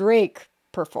have Drake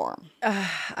perform.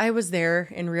 I was there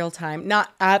in real time,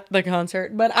 not at the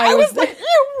concert, but I was like,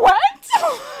 you what?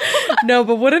 No,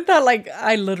 but wouldn't that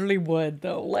I literally would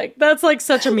though. Like that's like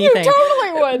such a me thing. You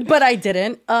totally would. But I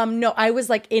didn't. No, I was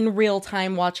like in real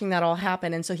time watching that all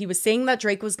happen. And so he was saying that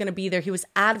Drake was going to be there. He was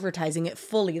advertising it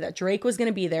fully that Drake was going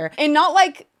to be there. And not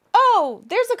like, oh,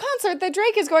 there's a concert that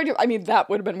Drake is going to. I mean, that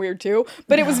would have been weird too.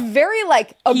 But it was very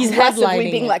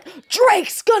aggressively being like,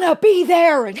 Drake's gonna be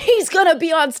there and he's gonna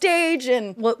be on stage.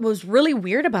 And what was really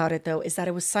weird about it though is that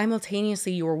it was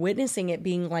simultaneously you were witnessing it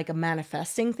being like a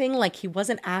manifesting thing. Like he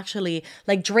wasn't actually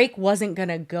Drake wasn't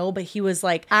gonna go, but he was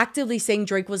like actively saying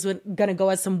Drake was gonna go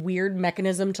as some weird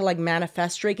mechanism to like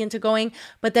manifest Drake into going,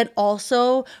 but then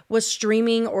also was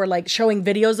streaming or like showing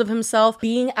videos of himself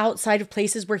being outside of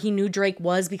places where he knew Drake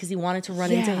was because he wanted to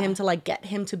run into him to like get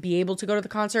him to be able to go to the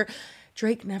concert.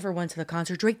 Drake never went to the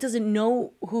concert. Drake doesn't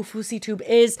know who Fousey Tube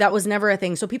is. That was never a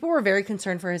thing. So people were very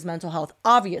concerned for his mental health.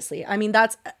 Obviously. I mean,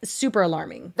 that's super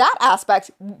alarming. That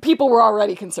aspect, people were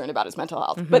already concerned about his mental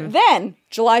health. But then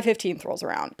July 15th rolls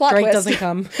around. Plot Drake twist. Doesn't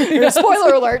come.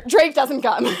 Spoiler alert, Drake doesn't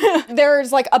come.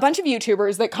 There's like a bunch of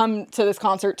YouTubers that come to this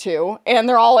concert too. And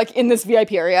they're all like in this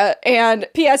VIP area. And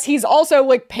P.S. he's also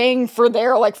like paying for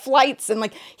their like flights. And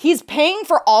like he's paying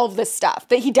for all of this stuff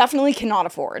that he definitely cannot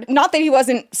afford. Not that he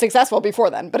wasn't successful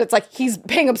before then, but it's like he's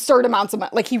paying absurd amounts of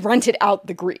money. Like he rented out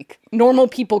the Greek. Normal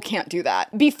people can't do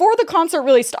that. Before the concert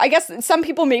really I guess some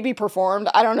people maybe performed.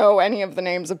 I don't know any of the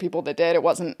names of people that did. It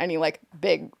wasn't any like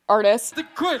big artists. The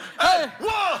quick, hey,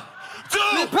 1, 2,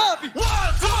 lit poppy, 1,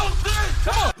 2, 3,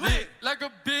 come on, lit like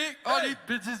a big, all these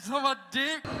bitches on my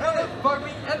dick, and they fuck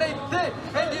me and they thick,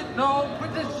 and you know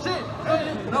with this shit,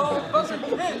 and you know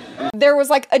fucking hit. There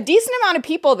was like a decent amount of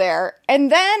people there,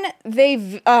 and then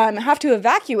they have to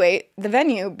evacuate the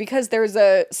venue because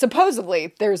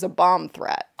supposedly there's a bomb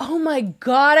threat. Oh my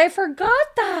God, I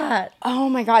forgot that. Oh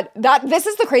my God, this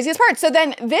is the craziest part. So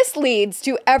then this leads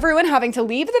to everyone having to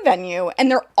leave the venue,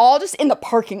 and they're all just in the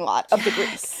parking lot of the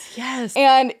Greek. Yes.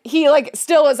 And he like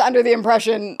still is under the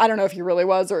impression, I don't know if he really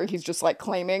was or he's just like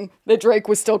claiming that Drake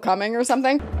was still coming or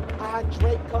something. I had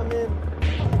Drake come in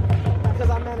because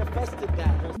I manifested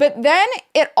that. But then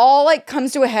it all like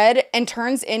comes to a head and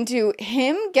turns into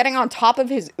him getting on top of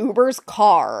his Uber's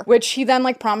car, which he then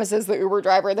like promises the Uber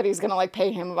driver that he's gonna like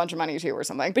pay him a bunch of money to or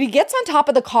something. But he gets on top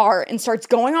of the car and starts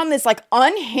going on this like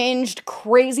unhinged,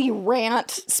 crazy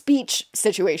rant speech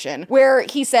situation where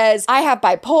he says, I have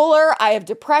bipolar, I have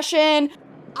depression.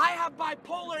 I have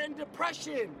bipolar and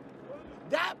depression.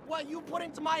 That what you put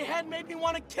into my head made me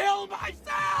want to kill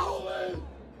myself.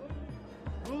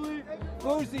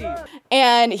 Fousey.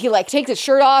 And he like takes his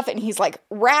shirt off and he's like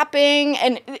rapping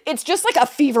and it's just like a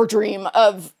fever dream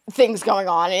of things going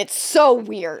on. It's so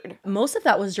weird. Most of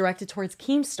that was directed towards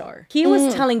Keemstar. He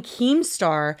was telling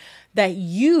Keemstar that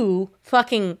you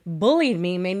fucking bullied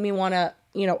me, made me want to,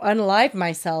 you know, unalive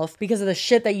myself because of the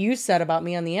shit that you said about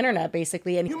me on the internet,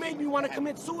 basically. And you made me want to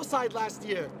commit suicide last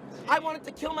year. I wanted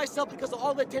to kill myself because of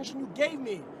all the attention you gave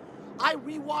me. I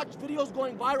rewatched videos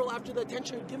going viral after the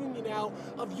attention you're giving me now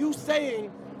of you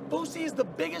saying Fousey is the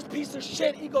biggest piece of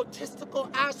shit, egotistical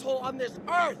asshole on this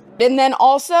earth. And then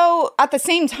also, at the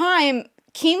same time,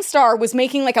 Keemstar was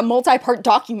making like a multi-part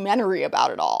documentary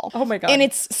about it all. Oh my God. And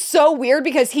it's so weird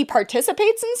because he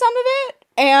participates in some of it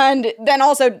and then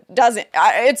also doesn't.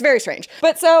 It's very strange.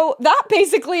 But so that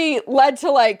basically led to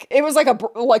like, it was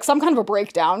like some kind of a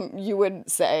breakdown, you would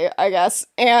say, I guess.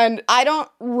 And I don't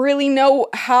really know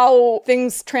how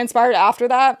things transpired after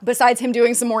that, besides him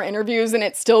doing some more interviews and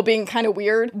it still being kind of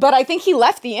weird. But I think he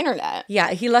left the internet.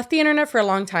 Yeah, he left the internet for a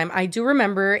long time. I do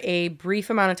remember a brief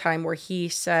amount of time where he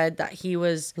said that he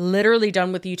was literally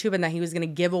done with YouTube and that he was going to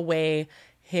give away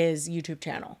his YouTube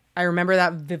channel. I remember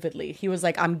that vividly. He was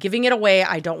like, I'm giving it away.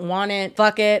 I don't want it.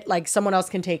 Fuck it. Like, someone else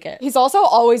can take it. He's also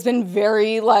always been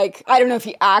very like, I don't know if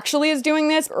he actually is doing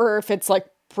this or if it's like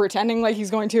pretending like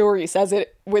he's going to, or he says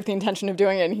it with the intention of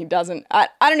doing it and he doesn't. I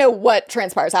don't know what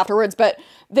transpires afterwards, but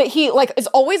that he like is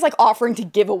always like offering to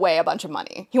give away a bunch of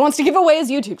money. He wants to give away his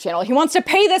YouTube channel. He wants to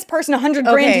pay this person $100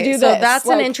 grand to do this. So that's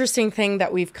like, an interesting thing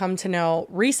that we've come to know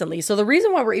recently. So the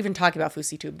reason why we're even talking about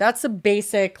FouseyTube, that's a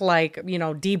basic like, you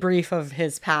know, debrief of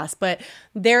his past, but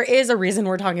there is a reason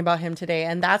we're talking about him today,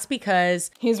 and that's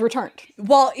because he's returned.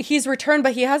 Well, he's returned,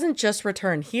 but he hasn't just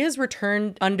returned. He has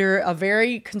returned under a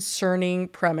very concerning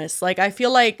premise. Like, I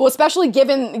feel like, well, especially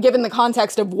given the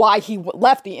context of why he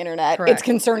left the internet, correct. It's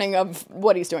concerning of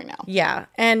what he's doing now. Yeah.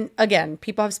 And again,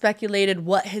 people have speculated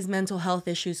what his mental health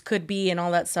issues could be and all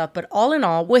that stuff. But all in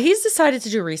all, what he's decided to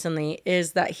do recently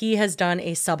is that he has done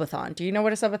a subathon. Do you know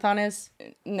what a subathon is?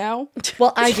 No.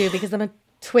 Well, I do because I'm a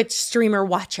Twitch streamer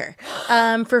watcher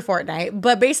for Fortnite.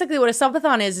 But basically what a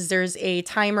subathon is there's a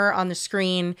timer on the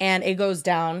screen and it goes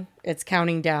down. It's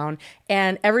counting down.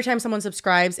 And every time someone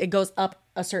subscribes, it goes up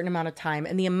a certain amount of time.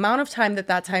 And the amount of time that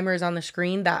that timer is on the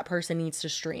screen, that person needs to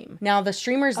stream. Now, the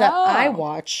streamers that I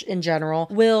watch in general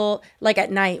will, like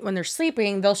at night when they're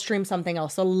sleeping, they'll stream something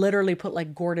else. They'll literally put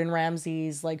like Gordon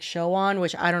Ramsay's like show on,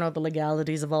 which I don't know the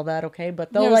legalities of all that, okay?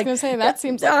 But they'll I was gonna say, that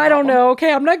seems like I don't know,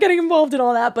 okay? I'm not getting involved in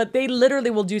all that, but they literally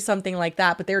will do something like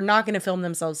that, but they're not going to film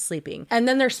themselves sleeping. And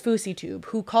then there's FouseyTube,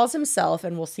 who calls himself,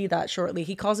 and we'll see that shortly,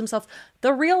 he calls himself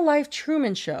the real life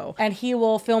Truman Show. And he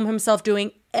will film himself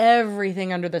doing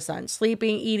everything under the sun.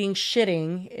 Sleeping, eating,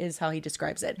 shitting is how he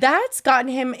describes it. That's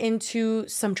gotten him into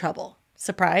some trouble.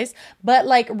 Surprise. But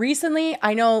like recently,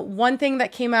 I know one thing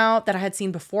that came out that I had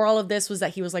seen before all of this was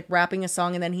that he was like rapping a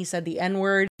song and then he said the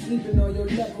N-word. Sleeping on your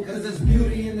level, 'cause there's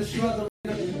beauty in the struggle.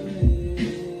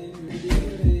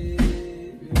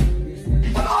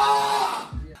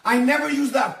 I never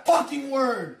use that fucking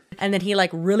word. And then he like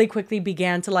really quickly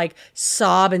began to like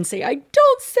sob and say, I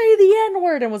don't say the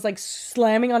N-word, and was like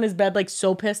slamming on his bed, like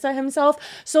so pissed at himself.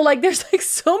 So like there's like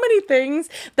so many things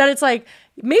that it's like,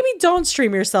 maybe don't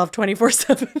stream yourself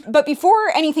 24/7. But before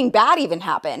anything bad even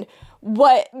happened,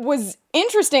 what was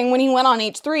interesting when he went on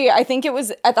H3, I think it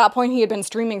was at that point he had been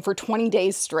streaming for 20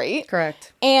 days straight.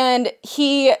 Correct. And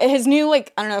his new,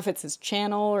 like, I don't know if it's his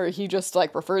channel or he just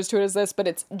like refers to it as this, but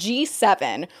it's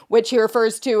G7, which he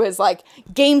refers to as like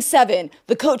game 7.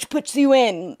 The coach puts you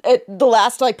in at the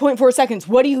last like 0.4 seconds.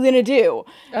 What are you going to do?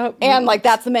 And like,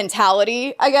 that's the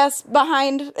mentality, I guess,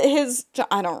 behind his,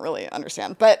 I don't really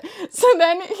understand. But so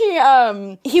then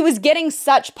he was getting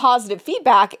such positive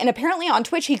feedback, and apparently on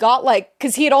Twitch he got like,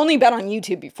 cause he had only been on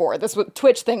YouTube before. This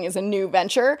Twitch thing is a new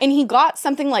venture, and he got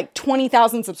something like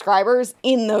 20,000 subscribers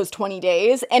in those 20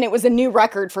 days, and it was a new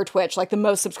record for Twitch, like the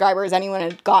most subscribers anyone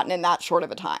had gotten in that short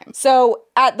of a time. So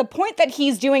at the point that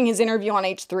he's doing his interview on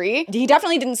H3, he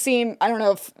definitely didn't seem, I don't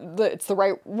know if it's the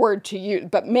right word to use,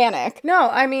 but manic. No,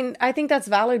 I mean, I think that's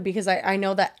valid because I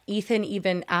know that Ethan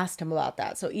even asked him about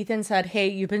that. So Ethan said, hey,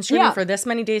 you've been streaming for this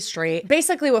many days straight.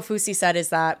 Basically what Fousey said is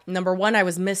that, number one, I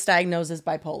was misdiagnosed as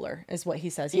bipolar. ever, is what he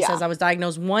says. He says, I was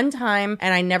diagnosed one time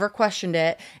and I never questioned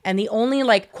it. And the only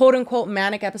like quote unquote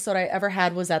manic episode I ever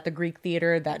had was at the Greek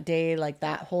theater that day. Like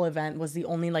that whole event was the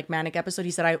only like manic episode.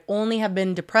 He said, I only have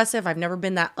been depressive. I've never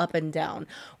been that up and down,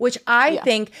 which I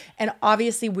think, and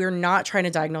obviously we're not trying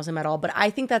to diagnose him at all, but I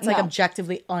think that's like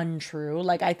objectively untrue.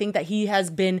 Like I think that he has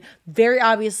been very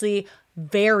obviously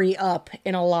very up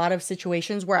in a lot of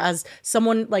situations, whereas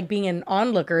someone like being an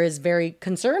onlooker is very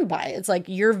concerned by it. It's like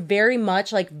you're very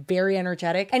much like very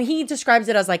energetic, and he describes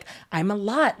it as like, I'm a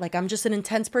lot, like I'm just an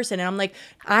intense person. And I'm like,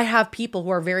 I have people who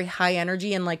are very high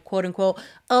energy and like quote unquote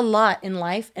a lot in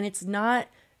life, and it's not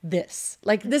this.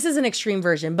 Like this is an extreme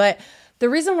version, but the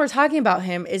reason we're talking about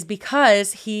him is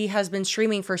because he has been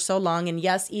streaming for so long. And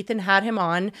yes, Ethan had him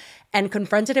on and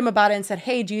confronted him about it and said,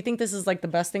 hey, do you think this is like the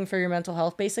best thing for your mental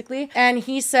health, basically? And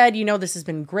he said, you know, this has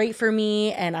been great for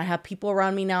me. And I have people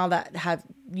around me now that have,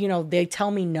 you know, they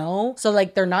tell me no. So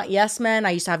like they're not yes men.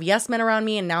 I used to have yes men around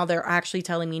me and now they're actually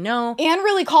telling me no. And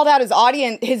really called out his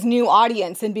audience, his new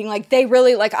audience, and being like, they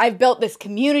really like, I've built this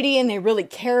community and they really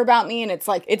care about me. And it's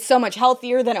like, it's so much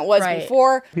healthier than it was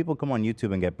before. People come on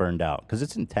YouTube and get burned out because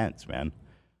it's intense, man.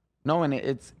 No, and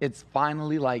it's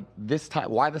finally like this time.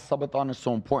 Why the subathon is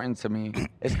so important to me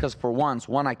is because for once,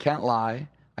 I can't lie.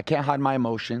 I can't hide my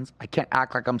emotions. I can't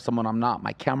act like I'm someone I'm not.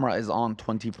 My camera is on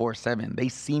 24/7. They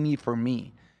see me for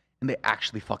me, and they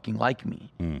actually fucking like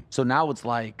me. So now it's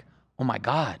like, oh my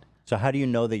God. So how do you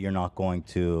know that you're not going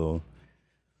to,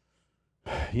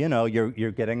 you know,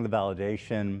 you're getting the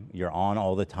validation, you're on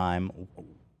all the time.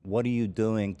 What are you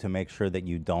doing to make sure that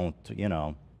you don't, you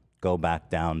know, go back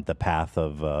down the path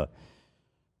of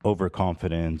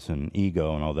overconfidence and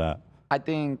ego and all that? I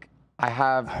think I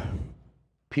have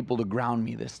people to ground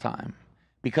me this time.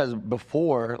 Because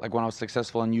before, like when I was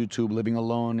successful on YouTube, living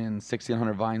alone in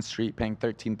 1600 Vine Street, paying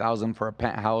 $13,000 for a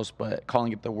penthouse, but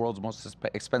calling it the world's most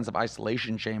expensive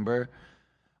isolation chamber,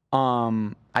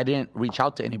 I didn't reach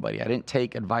out to anybody. I didn't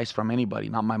take advice from anybody,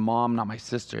 not my mom, not my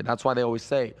sister. That's why they always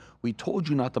say, we told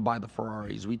you not to buy the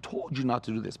Ferraris. We told you not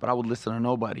to do this, but I would listen to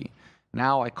nobody.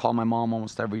 Now I call my mom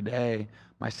almost every day.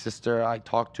 My sister I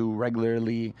talk to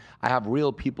regularly. I have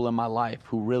real people in my life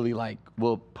who really like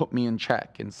will put me in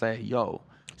check and say, yo,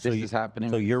 this is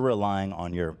happening. So you're relying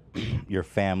on your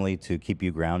family to keep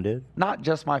you grounded? Not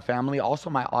just my family, also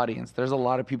my audience. There's a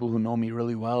lot of people who know me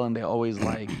really well, and they always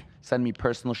like send me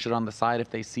personal shit on the side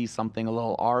if they see something a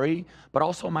little awry, but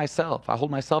also myself. I hold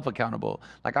myself accountable.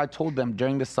 Like I told them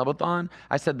during the subathon,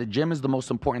 I said the gym is the most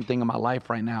important thing in my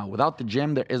life right now. Without the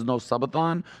gym, there is no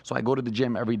subathon, so I go to the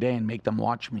gym every day and make them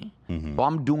watch me. So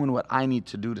I'm doing what I need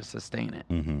to do to sustain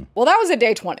it. Well, that was at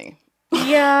day 20.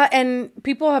 Yeah, and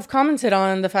people have commented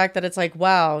on the fact that it's like,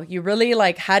 wow, you really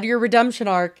like had your redemption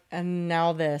arc and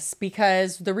now this.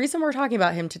 Because the reason we're talking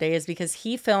about him today is because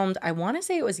he filmed, I want to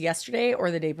say it was yesterday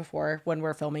or the day before when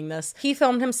we're filming this. He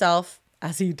filmed himself,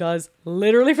 as he does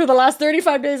literally for the last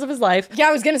 35 days of his life. Yeah,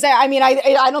 I was going to say, I mean,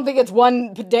 I don't think it's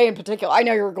one day in particular. I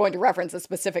know you were going to reference a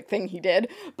specific thing he did,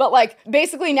 but like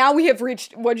basically now we have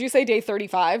reached, what'd you say, day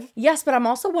 35? Yes, but I'm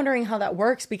also wondering how that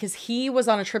works because he was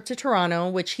on a trip to Toronto,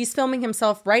 which he's filming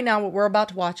himself right now. What we're about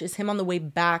to watch is him on the way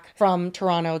back from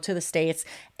Toronto to the States.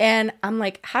 And I'm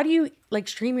like, how do you like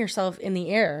stream yourself in the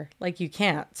air? Like you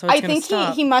can't. So it's I think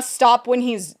he must stop when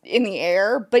he's in the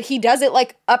air, but he does it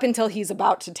like up until he's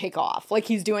about to take off. Like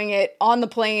he's doing it on the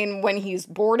plane when he's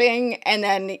boarding, and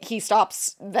then he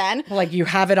stops then. Like you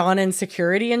have it on in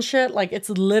security and shit. Like it's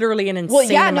literally an insane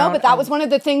but that was one of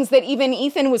the things that even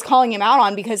Ethan was calling him out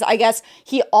on, because I guess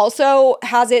he also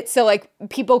has it so like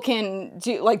people can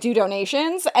do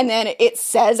donations, and then it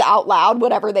says out loud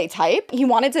whatever they type. He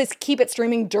wanted to keep it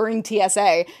streaming during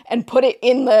TSA and put it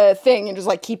in the thing and just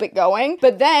like keep it going.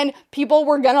 But then people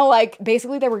were gonna like,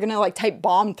 basically they were gonna like type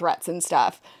bomb threats and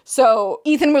stuff. So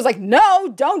Ethan was like, no,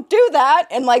 don't do that.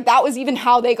 And like that was even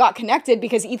how they got connected,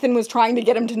 because Ethan was trying to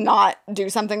get him to not do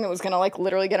something that was gonna like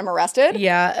literally get him arrested.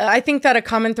 Yeah, I think that a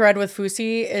common thread with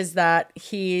Fousey is that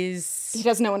he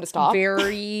doesn't know when to stop.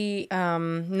 Very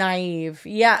naive.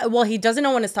 Yeah, well, he doesn't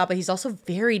know when to stop, but he's also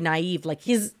very naive. Like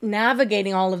he's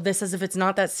navigating all of this as if it's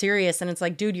not that serious. And it's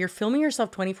like, dude, you're filming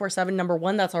yourself 24/7. Number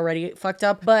one, that's already fucked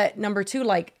up. But number two,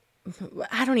 like,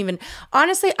 I don't even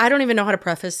know how to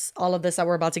preface all of this that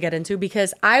we're about to get into,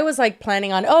 because I was like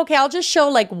planning on, okay, I'll just show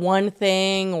like one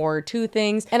thing or two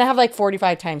things, and I have like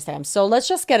 45 timestamps. So let's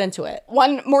just get into it.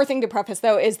 One more thing to preface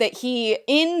though is that he,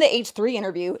 in the H3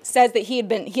 interview, says that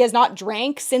he has not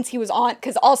drank since he was on,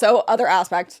 because also other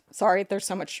aspect, sorry, there's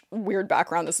so much weird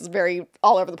background. This is very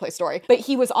all over the place story. But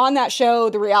he was on that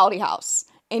show, The Reality House,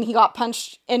 and he got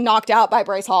punched and knocked out by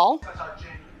Bryce Hall.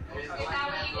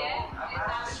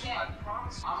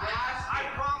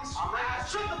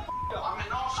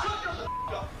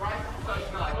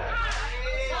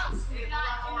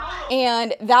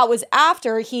 And that was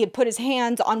after he had put his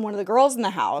hands on one of the girls in the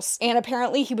house. And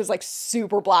apparently he was like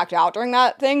super blacked out during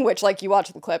that thing, which like you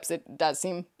watch the clips, it does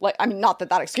seem like, I mean, not that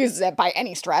that excuses it by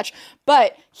any stretch,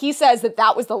 but he says that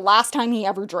that was the last time he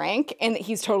ever drank and that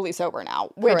he's totally sober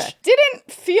now, which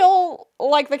didn't feel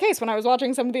like the case when I was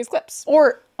watching some of these clips.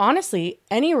 Or honestly,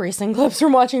 any recent clips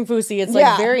from watching Fousey, it's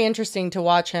like very interesting to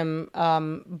watch him,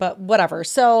 but whatever.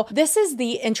 So this is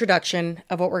the introduction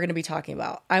of what we're going to be talking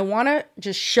about. I want to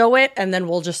just show it and then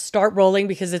we'll just start rolling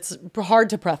because it's hard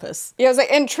to preface. Yeah, I was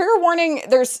like, and trigger warning,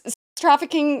 there's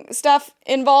trafficking stuff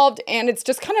involved and it's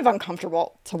just kind of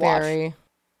uncomfortable to watch. Very.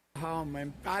 I'm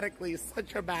emphatically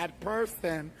such a bad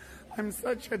person. I'm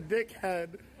such a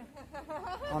dickhead.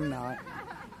 I'm not.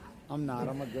 I'm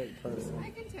a great person.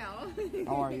 I can tell.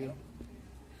 How are you?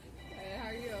 Hey, how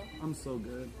are you? I'm so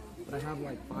good. But I have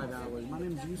like 5 hours. My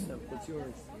name's Yusuf. What's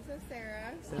yours? This is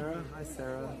Sarah. Sarah? Hi,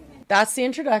 Sarah. That's the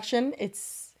introduction.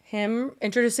 It's him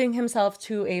introducing himself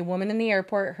to a woman in the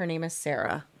airport. Her name is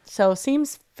Sarah. So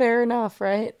seems fair enough,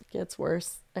 right? Gets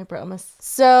worse, I promise.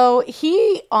 So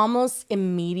he almost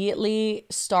immediately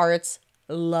starts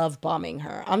love bombing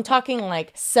her. I'm talking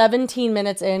like 17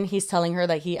 minutes in, he's telling her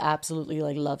that he absolutely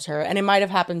like loves her. And it might have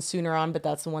happened sooner on, but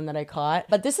that's the one that I caught.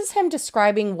 But this is him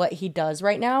describing what he does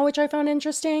right now, which I found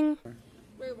interesting.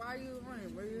 Wait, why are you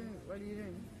running? What are you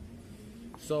doing?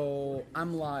 So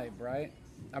I'm live, right?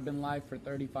 I've been live for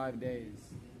 35 days.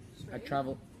 Straight? I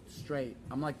travel straight.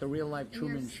 I'm like the real life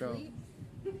Truman Show.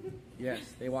 Yes,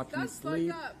 they watch me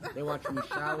sleep, they watch me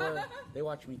shower, they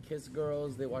watch me kiss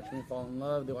girls, they watch me fall in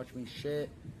love, they watch me shit.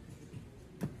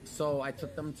 So I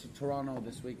took them to Toronto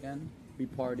this weekend, we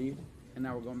partied, and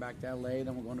now we're going back to LA,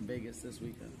 then we're going to Vegas this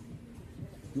weekend.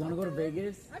 You want to go to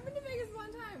Vegas? I've been to Vegas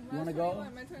one time. You want to go?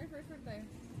 My 21st birthday.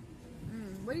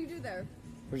 What do you do there?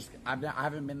 I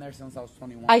haven't been there since I was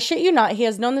 21. I shit you not. He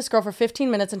has known this girl for 15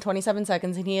 minutes and 27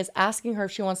 seconds, and he is asking her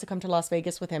if she wants to come to Las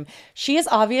Vegas with him. She is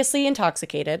obviously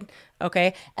intoxicated,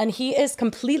 okay? And he is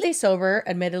completely sober.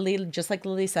 Admittedly, just like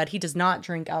Lily said, he does not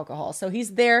drink alcohol. So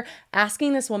he's there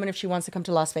asking this woman if she wants to come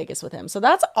to Las Vegas with him. So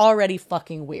that's already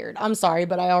fucking weird. I'm sorry,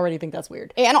 but I already think that's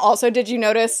weird. And also, did you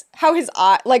notice how his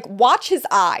eye, like, watch his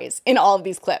eyes in all of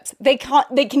these clips. They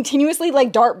continuously,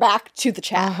 like, dart back to the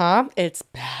chat. It's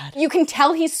bad. You can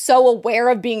tell he's so aware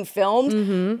of being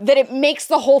filmed that it makes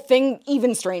the whole thing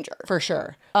even stranger. For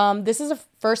sure. This is the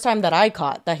first time that I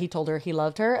caught that he told her he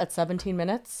loved her at 17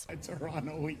 minutes. My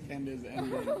Toronto weekend is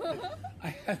ending. I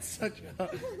had such a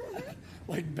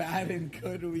like bad and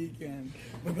good weekend,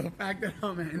 but the fact that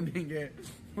I'm ending it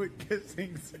with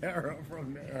kissing Sarah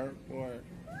from the airport.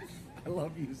 I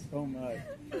love you so much.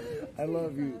 I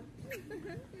love you.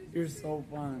 You're so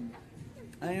fun.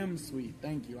 I am sweet.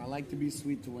 Thank you. I like to be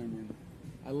sweet to women.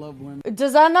 I love women.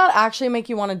 Does that not actually make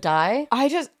you want to die? I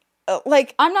just,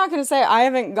 like, I'm not going to say I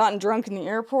haven't gotten drunk in the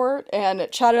airport and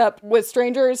chatted up with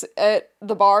strangers at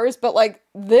the bars, but, like,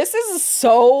 this is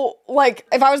so, like,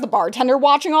 if I was the bartender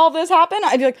watching all of this happen,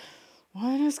 I'd be like,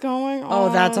 what is going on?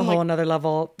 Oh, that's a whole nother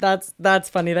level. That's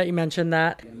funny that you mentioned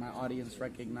that. And my audience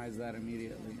recognized that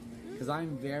immediately. Because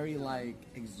I'm very, like,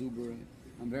 exuberant.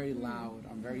 I'm very loud.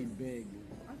 I'm very big.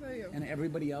 I feel you. And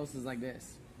everybody else is like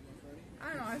this. I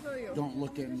don't know, I feel you. Don't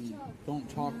look at me. Don't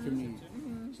talk to me.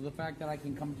 So the fact that I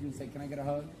can come to you and say, can I get a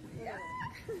hug? Yeah.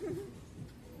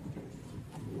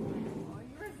 Oh,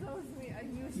 you're so sweet.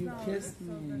 You kissed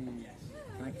me.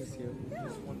 Can I kiss you? You're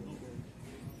cute.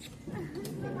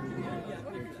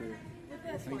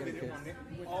 Can I get a kiss?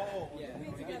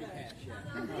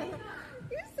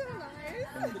 You're so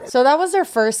nice. So that was their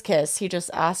first kiss. He just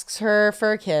asks her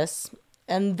for a kiss.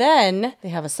 And then they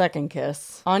have a second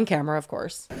kiss. On camera, of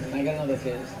course. Can I get another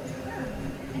kiss?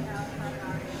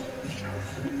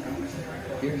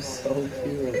 You're so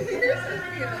cute.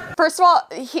 First of all,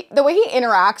 the way he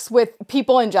interacts with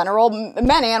people in general,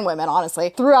 men and women,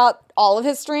 honestly, throughout all of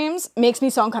his streams makes me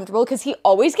so uncomfortable because he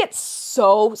always gets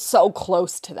so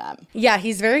close to them. Yeah,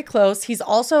 he's very close. He's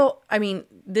also, I mean,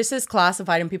 this is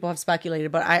classified and people have speculated,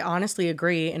 but I honestly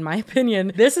agree, in my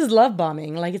opinion, this is love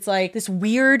bombing. Like, it's like this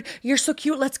weird, you're so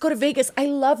cute, let's go to Vegas, I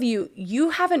love you. You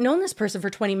haven't known this person for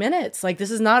 20 minutes. Like,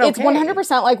 this is not okay. It's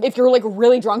 100% like if you're like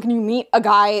really drunk and you meet a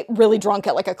guy really drunk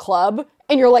at like a club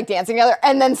and you're like dancing together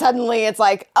and then suddenly it's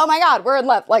like, oh my God, we're in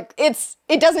love. Like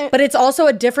it doesn't. But it's also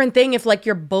a different thing if like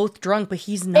you're both drunk, but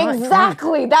he's not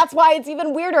Exactly. drunk. That's why it's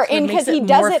even weirder. So and because he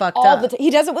does it all the time.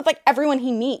 He does it with like everyone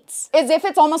he meets. As if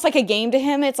it's almost like a game to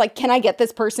him. It's like, can I get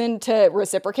this person to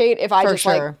reciprocate if I just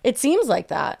like. It seems like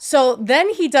that. So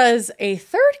then he does a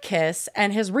third kiss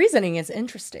and his reasoning is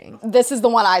interesting. This is the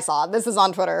one I saw. This is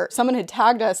on Twitter. Someone had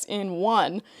tagged us in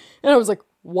one and I was like,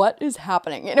 what is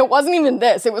happening? And it wasn't even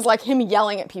this. It was like him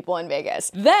yelling at people in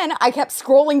Vegas. Then I kept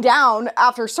scrolling down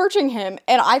after searching him,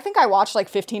 and I think I watched like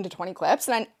 15 to 20 clips,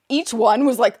 and each one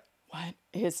was like, what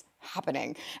is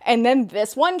happening? And then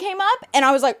this one came up, and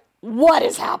I was like, what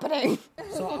is happening?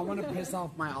 So I want to piss off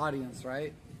my audience,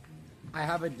 right? I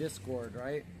have a Discord,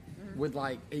 right? With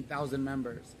like 8,000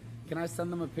 members. Can I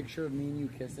send them a picture of me and you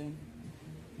kissing?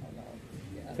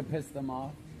 Yeah. To piss them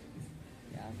off?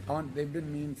 Yeah. They've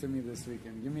been mean to me this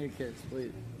weekend. Give me a kiss,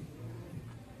 please.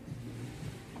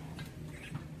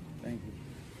 Thank you.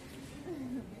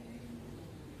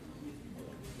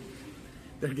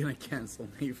 They're gonna cancel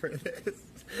me for this.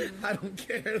 I don't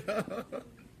care though.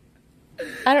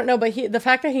 I don't know, but the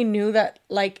fact that he knew that,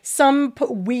 like, some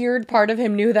weird part of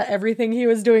him knew that everything he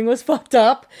was doing was fucked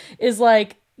up is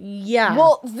like, yeah.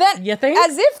 Well, then, you think?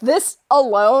 As if this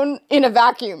alone in a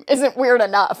vacuum isn't weird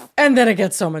enough. And then it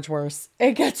gets so much worse.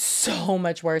 It gets so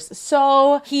much worse.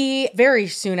 So he, very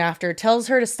soon after, tells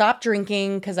her to stop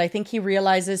drinking because I think he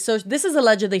realizes, so this is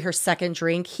allegedly her second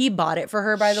drink. He bought it for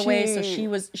her, by the way.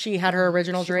 So she had her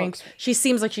original drink. She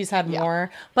seems like she's had more.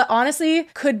 But honestly,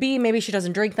 could be maybe she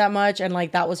doesn't drink that much and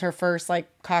like that was her first like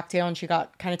cocktail and she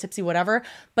got kind of tipsy, whatever.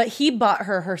 But he bought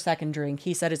her second drink.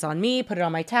 He said, it's on me, put it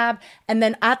on my tab. And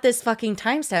then at this fucking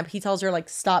timestamp, he tells her like,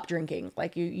 stop drinking.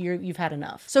 Like you've had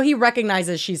enough. So he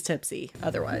recognizes she's tipsy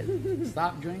otherwise.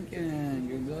 Stop drinking.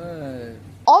 You're good.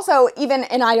 Also,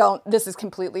 this is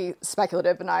completely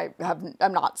speculative and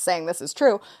I'm not saying this is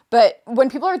true, but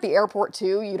when people are at the airport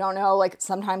too, you don't know, like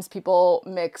sometimes people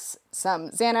mix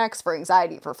some Xanax for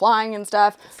anxiety for flying and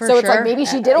stuff. It's like maybe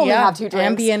she did only have 2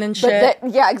 drinks. Ambien and shit.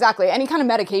 Yeah, exactly. Any kind of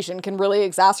medication can really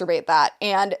exacerbate that.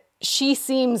 And she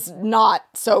seems not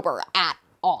sober at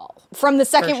all. From the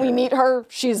second we meet her,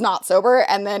 she's not sober,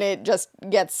 and then it just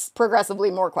gets progressively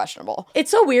more questionable.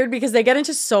 It's so weird because they get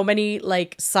into so many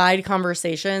like side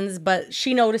conversations, but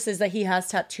she notices that he has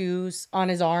tattoos on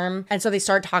his arm, and so they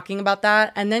start talking about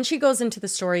that, and then she goes into the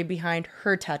story behind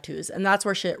her tattoos, and that's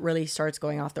where shit really starts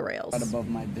going off the rails. Right above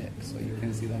my dick, so you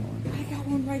can see that one. I got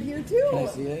one right here too. Can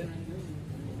I see it?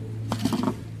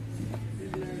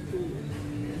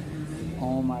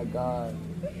 Oh my god.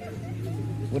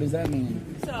 What does that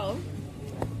mean? So,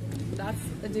 that's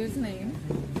a dude's name.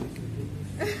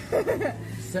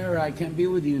 Sarah, I can't be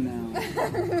with you now.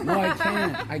 No,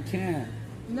 I can't.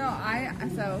 No,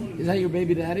 Is that your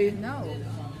baby daddy? No.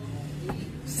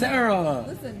 Sarah!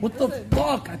 Listen. The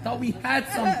fuck? I thought we had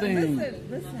something.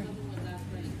 Listen.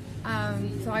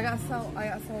 So I got sold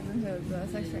into the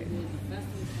sex trade.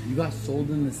 You got sold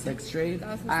in the sex trade?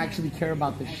 I actually care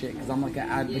about this shit because I'm like an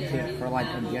advocate for like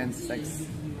against sex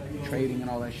trading and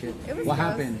all that shit. What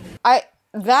happened? I'm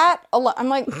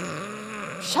like,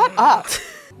 shut up.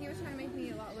 He was trying to make me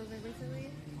a lot lizard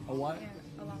basically. A what?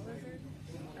 Yeah, a lot lizard.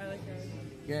 I like it.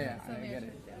 Yeah, I get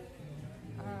it.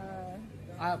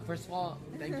 First of all,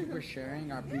 thank you for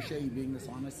sharing. I appreciate you being this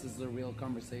honest. This is a real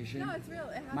conversation. No, it's real.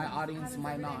 My audience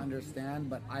might not understand,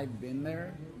 but I've been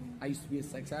there. I used to be a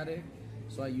sex addict,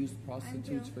 so I used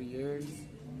prostitutes for years.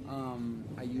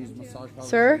 I used massage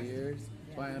parlors for years,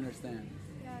 so I understand.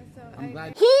 I'm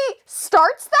glad. He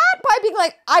starts that by being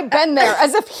like, I've been there,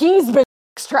 as if he's been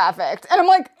trafficked. And I'm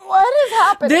like, what is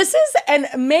happening? This is, and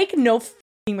make no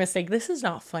f***ing mistake, this is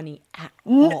not funny at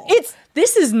all.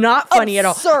 This is not funny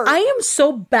absurd. At all. I am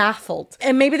so baffled.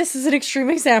 And maybe this is an extreme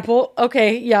example.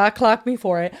 Okay, yeah, clock me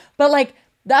for it. But like,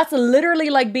 that's literally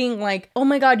like being like, oh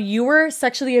my God, you were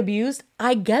sexually abused?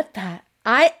 I get that.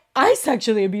 I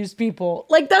sexually abuse people.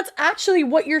 Like, that's actually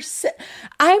what you're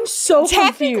I'm so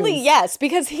Technically, confused. yes,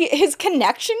 because his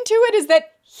connection to it is that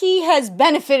he has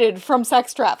benefited from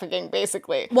sex trafficking,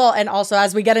 basically. Well, and also,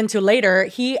 as we get into later,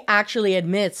 he actually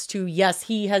admits to, yes,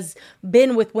 he has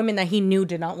been with women that he knew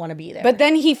did not want to be there. But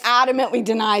then he adamantly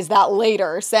denies that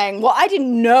later, saying, well, I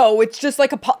didn't know. It's just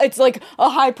like it's like a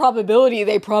high probability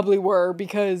they probably were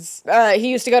because he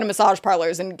used to go to massage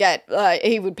parlors and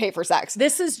he would pay for sex.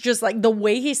 This is just like the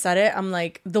way he said it. I'm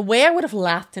like, the way I would have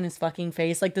laughed in his fucking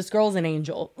face, like, this girl's an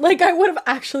angel. Like, I would have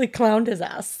actually clowned his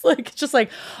ass. Like, just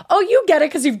like, oh, you get it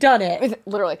because you've done it.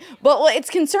 Literally. But it's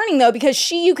concerning though,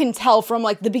 because you can tell from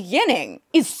like the beginning,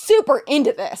 is super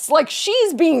into this. Like,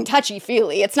 she's being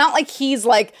touchy-feely. It's not like he's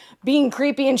like being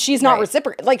creepy and she's not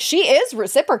reciprocating. Like, she is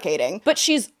reciprocating, but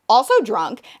she's also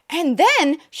drunk. And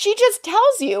then she just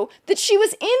tells you that she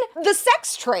was in the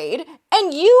sex trade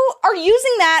and you are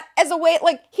using that as a way,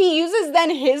 like, he uses then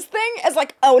his thing as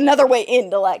like, oh, another way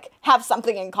in to like have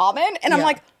something in common. And I'm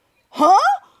like, huh?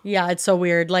 Yeah, it's so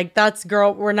weird. Like, that's,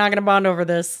 girl, we're not going to bond over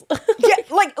this. Yeah,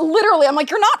 like, literally, I'm like,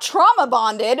 you're not trauma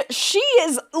bonded. She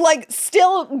is, like,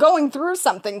 still going through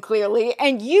something, clearly,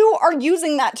 and you are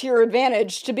using that to your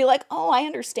advantage to be like, oh, I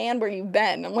understand where you've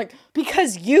been. I'm like,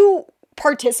 because you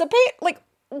participate? Like,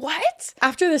 what?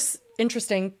 After this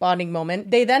interesting bonding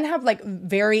moment, they then have like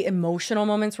very emotional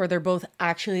moments where they're both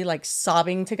actually like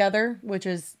sobbing together, which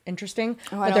is interesting.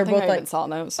 Oh, I don't think I even saw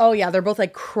those. Oh yeah, they're both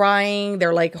like crying.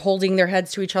 They're like holding their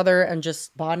heads to each other and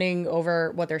just bonding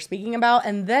over what they're speaking about.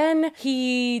 And then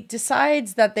he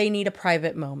decides that they need a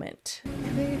private moment.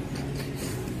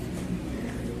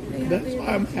 That's why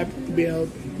I'm happy to be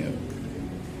helping him.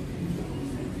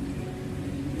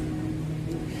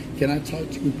 Can I talk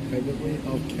to you privately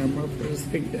off camera for a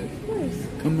second? Of course.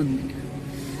 Come with me.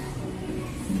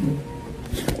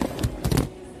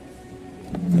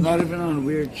 Not even on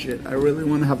weird shit. I really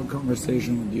want to have a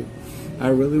conversation with you. I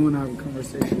really want to have a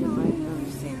conversation with you. I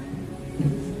understand.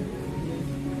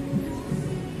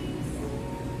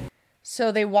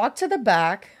 So they walk to the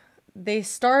back. They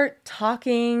start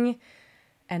talking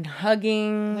and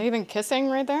hugging. Are they even kissing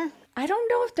right there? I don't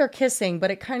know if they're kissing,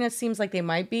 but it kind of seems like they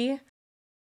might be.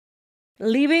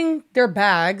 Leaving their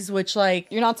bags, which like...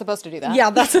 You're not supposed to do that.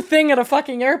 Yeah, that's a thing at a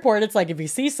fucking airport. It's like, if you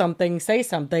see something, say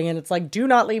something. And it's like, do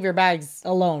not leave your bags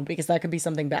alone because that could be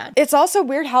something bad. It's also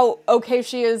weird how okay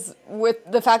she is with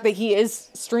the fact that he is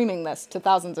streaming this to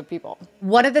thousands of people.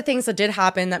 One of the things that did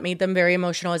happen that made them very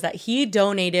emotional is that he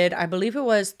donated, I believe it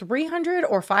was $300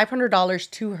 or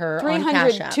 $500 to her on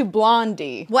Cash App. to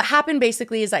Blondie. What happened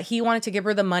basically is that he wanted to give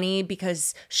her the money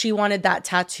because she wanted that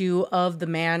tattoo of the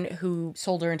man who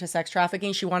sold her into sex trafficking.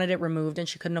 She wanted it removed and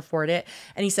she couldn't afford it.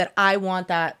 And he said, I want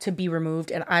that to be removed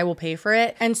and I will pay for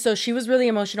it. And so she was really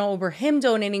emotional over him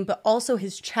donating, but also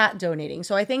his chat donating.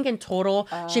 So I think in total,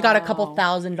 she got a couple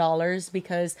 $1,000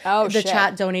 because the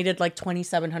chat donated like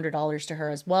 $2,700 to her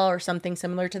as well or something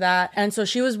similar to that. And so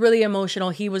she was really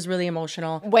emotional. He was really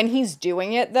emotional. When he's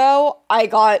doing it though, I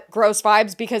got gross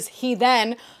vibes because he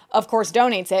then... of course,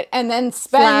 donates it and then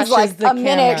spends like a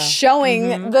minute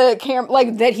showing the camera,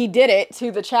 like that he did it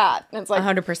to the chat. And it's like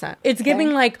 100%. It's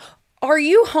giving like, are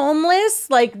you homeless?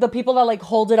 Like the people that like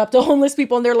hold it up to homeless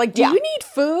people and they're like, do you need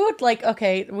food? Like,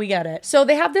 okay, we get it. So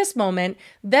they have this moment.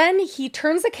 Then he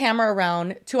turns the camera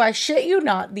around to, I shit you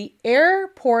not, the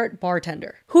airport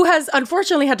bartender who has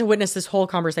unfortunately had to witness this whole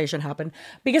conversation happen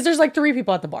because there's like 3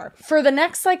 people at the bar. For the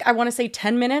next, like, I want to say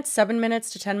 10 minutes, 7 minutes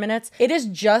to 10 minutes, it is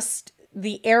just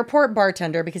the airport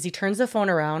bartender, because he turns the phone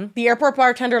around. The airport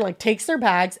bartender like takes their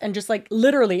bags and just like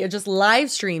literally it just live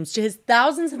streams to his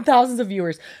thousands and thousands of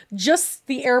viewers, just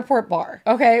the airport bar.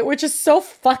 Okay, which is so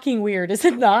fucking weird, is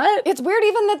it not? It's weird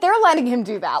even that they're letting him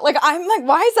do that. Like, I'm like,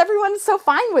 why is everyone so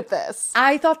fine with this?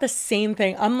 I thought the same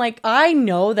thing. I'm like, I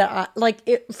know that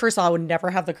first of all, I would never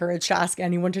have the courage to ask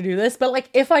anyone to do this, but like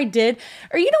if I did,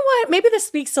 or you know what, maybe this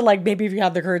speaks to like, maybe if you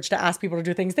have the courage to ask people to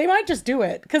do things, they might just do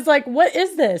it. Cause like, what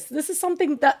is this? This is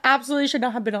something that absolutely should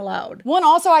not have been allowed. One,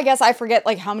 also, I guess I forget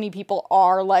like how many people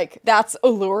are like, that's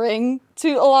alluring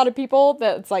to a lot of people,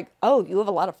 that it's like, oh, you have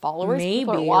a lot of followers,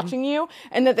 people are watching you,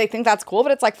 and that they think that's cool.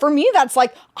 But it's like, for me, that's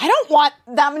like, I don't want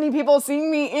that many people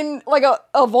seeing me in like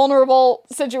a vulnerable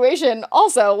situation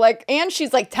also. Like, and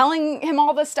she's like telling him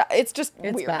all this stuff. It's just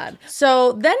weird. Bad.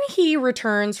 So then he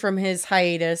returns from his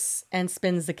hiatus and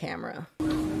spins the camera.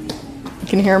 You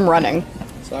can hear him running.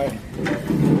 Sorry.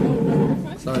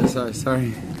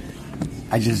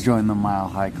 I just joined the Mile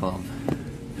High Club.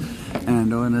 And I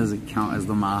know it doesn't count as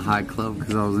the Mile High Club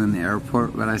because I was in the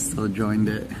airport, but I still joined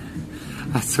it.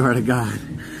 I swear to God.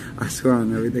 I swear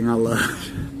on everything I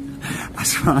love. I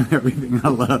swear on everything I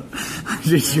love. I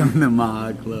just joined the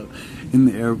Mile High Club in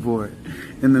the airport,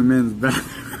 in the men's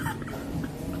bathroom.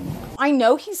 I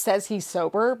know he says he's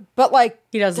sober, but like,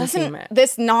 he doesn't seem it.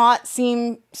 This not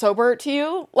seem sober to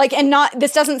you? Like, and not,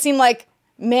 this doesn't seem like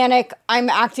manic, I'm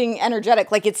acting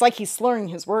energetic. Like, it's like he's slurring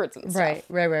his words and stuff.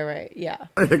 Right. Yeah.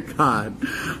 God.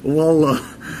 Wallah,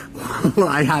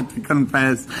 I had to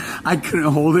confess. I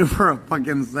couldn't hold it for a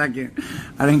fucking second.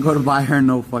 I didn't go to buy her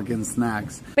no fucking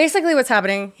snacks. Basically what's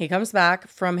happening, he comes back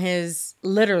from his,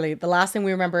 literally, the last thing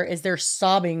we remember is they're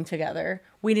sobbing together.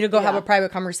 We need to go have a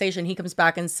private conversation. He comes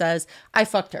back and says, I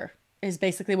fucked her. Is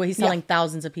basically what he's telling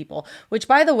thousands of people. Which,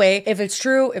 by the way, if it's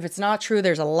true, if it's not true,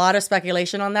 there's a lot of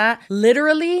speculation on that.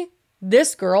 Literally,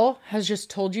 this girl has just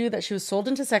told you that she was sold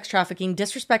into sex trafficking,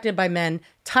 disrespected by men,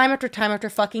 time after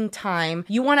fucking time.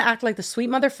 You want to act like the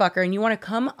sweet motherfucker and you want to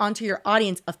come onto your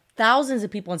audience of thousands of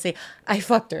people and say, I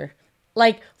fucked her.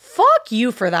 Like, fuck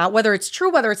you for that. Whether it's true,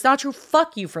 whether it's not true,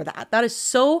 fuck you for that. That is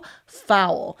so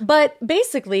foul. But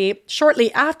basically,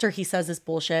 shortly after he says this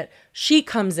bullshit, she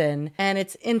comes in, and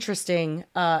it's interesting,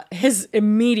 his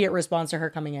immediate response to her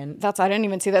coming in. I didn't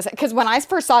even see this. Because when I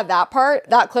first saw that part,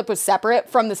 that clip was separate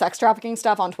from the sex trafficking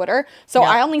stuff on Twitter. So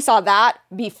I only saw that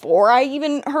before I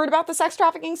even heard about the sex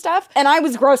trafficking stuff. And I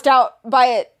was grossed out by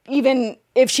it, even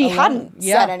if she hadn't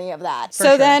said any of that.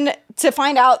 So then to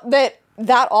find out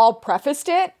that all prefaced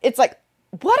it, it's like,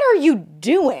 what are you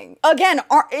doing? Again,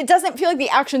 it doesn't feel like the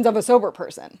actions of a sober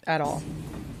person. At all.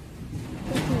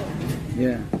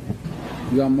 Yeah.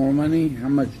 You got more money? How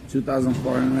much?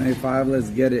 2,495. Let's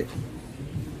get it.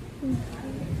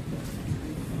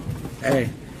 Hey,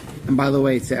 and by the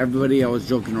way, to everybody I was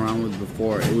joking around with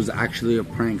before, it was actually a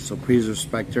prank, so please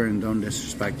respect her and don't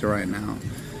disrespect her right now.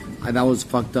 That was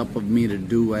fucked up of me to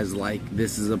do, as like,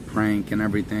 this is a prank and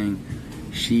everything.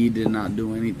 She did not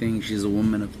do anything. She's a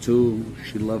woman of two.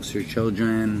 She loves her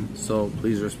children. So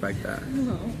please respect that.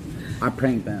 No. I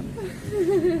pranked them.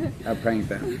 I pranked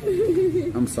them.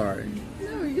 I'm sorry.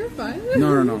 No, you're fine.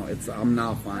 No. I'm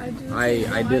not fine.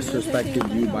 I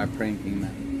disrespected you by pranking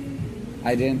them.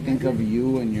 I didn't think of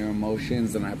you and your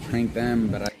emotions, and I pranked them,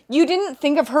 but You didn't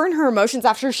think of her and her emotions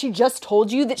after she just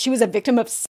told you that she was a victim of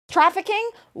sex trafficking?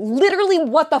 Literally,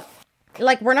 what the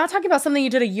Like, we're not talking about something you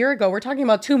did a year ago. We're talking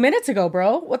about 2 minutes ago,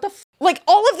 bro. What the Like,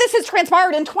 all of this has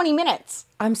transpired in 20 minutes.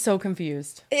 I'm so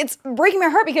confused. It's breaking my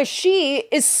heart because she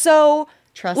is so,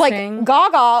 trusting, like,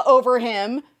 gaga over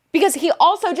him. Because he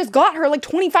also just got her like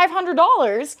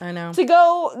 $2,500. I know. To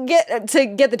go get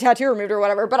the tattoo removed or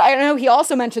whatever. But I know he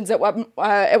also mentions at one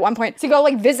point to go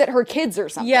like visit her kids or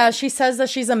something. Yeah, she says that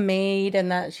she's a maid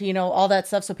and that she, all that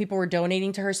stuff. So people were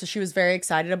donating to her. So she was very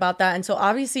excited about that. And so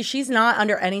obviously she's not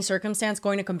under any circumstance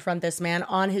going to confront this man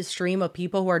on his stream of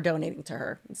people who are donating to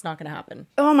her. It's not going to happen.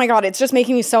 Oh my God, it's just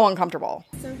making me so uncomfortable.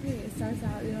 It's okay. It starts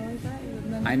out, like that.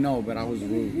 I know, but I was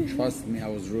rude. Trust me, I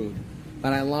was rude.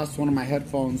 But I lost one of my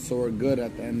headphones, so we're good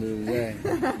at the end of the day.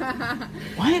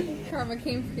 What? Karma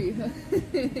came for you.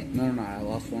 No, I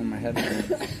lost one of my headphones.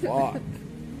 Fuck.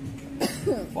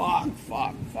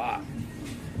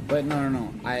 But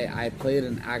no. I played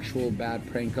an actual bad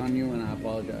prank on you, and I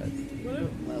apologize.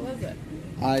 What was it?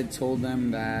 I told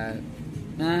them that...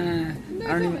 I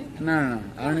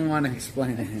don't even want to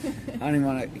explain it. I don't even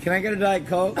want to... Can I get a Diet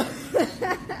Coke?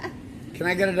 Can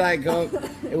I get a Diet Coke?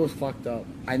 It was fucked up.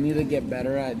 I need to get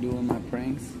better at doing my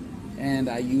pranks, and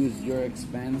I used your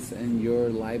expense and your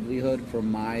livelihood for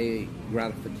my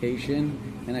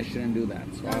gratification, and I shouldn't do that.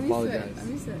 So I apologize.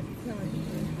 I'm used to it.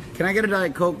 Can I get a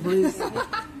Diet Coke, please?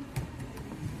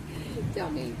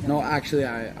 Tell me. No, actually,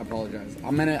 I apologize.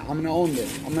 I'm gonna own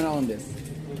this.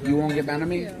 You won't get mad at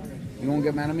me? You won't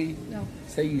get mad at me? No.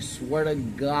 Say you swear to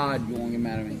God you won't get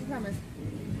mad at me. I promise.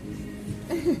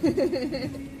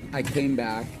 I came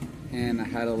back and I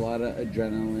had a lot of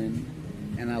adrenaline,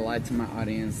 and I lied to my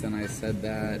audience and I said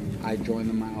that I joined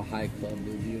the Mile High Club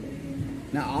with you.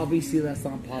 Now obviously that's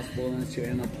not possible unless you're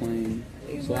in a plane,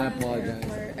 so I apologize.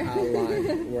 I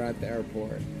lied. We're at the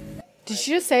airport. Did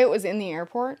she just say it was in the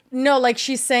airport? No, like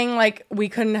she's saying like we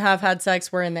couldn't have had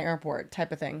sex, we're in the airport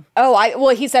type of thing. Oh,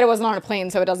 well, he said it wasn't on a plane,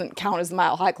 so it doesn't count as the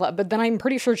Mile High Club. But then I'm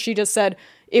pretty sure she just said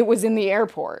it was in the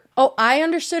airport. Oh, I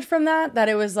understood from that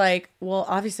it was like, well,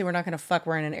 obviously we're not going to fuck,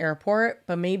 we're in an airport,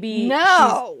 but maybe...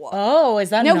 No. Oh,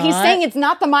 is that No, not? He's saying it's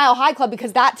not the Mile High Club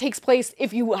because that takes place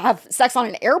if you have sex on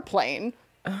an airplane.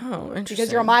 Oh, interesting.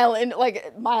 Because you're a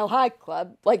Mile High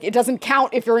Club. Like, it doesn't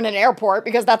count if you're in an airport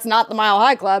because that's not the Mile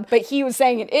High Club. But he was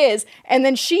saying it is. And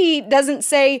then she doesn't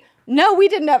say, no, we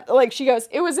didn't have, like, she goes,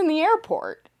 it was in the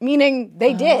airport. Meaning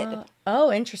they did.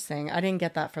 Oh, interesting. I didn't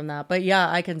get that from that. But yeah,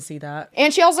 I can see that.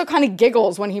 And she also kind of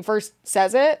giggles when he first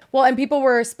says it. Well, and people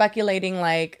were speculating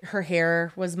like her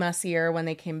hair was messier when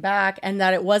they came back and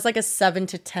that it was like a 7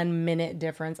 to 10 minute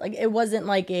difference. Like it wasn't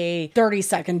like a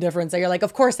 30-second difference that you're like,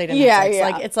 of course they didn't have sex. Yeah.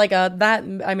 Like it's like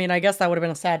I guess that would have been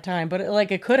a sad time, but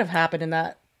it could have happened in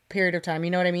that period of time, you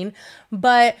know what I mean?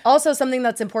 But also something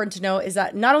that's important to know is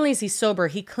that not only is he sober,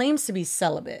 he claims to be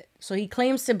celibate. So he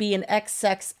claims to be an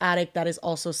ex-sex addict that is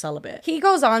also celibate. He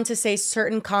goes on to say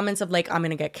certain comments of like, I'm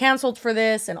gonna get canceled for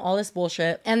this and all this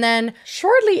bullshit. And then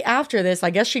shortly after this, I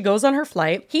guess she goes on her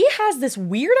flight, he has this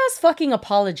weird ass fucking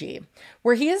apology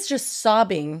where he is just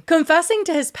sobbing, confessing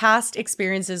to his past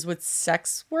experiences with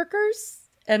sex workers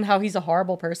and how he's a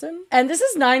horrible person. And this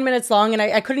is 9 minutes long and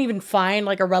I couldn't even find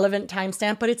like a relevant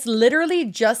timestamp, but it's literally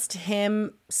just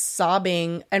him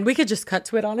sobbing. And we could just cut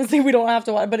to it, honestly. We don't have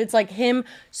to watch, but it's like him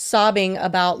sobbing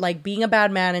about like being a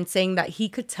bad man and saying that he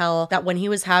could tell that when he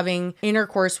was having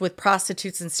intercourse with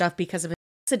prostitutes and stuff because of his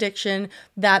sex addiction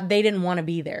that they didn't want to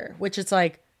be there, which it's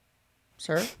like,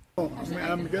 sir?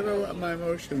 I'm gonna let my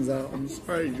emotions out. I'm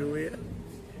sorry, Juliet.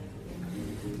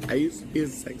 I used to be a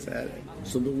sex addict.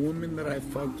 So the women that I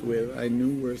fucked with, I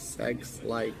knew were sex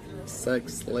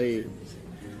slaves.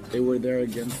 They were there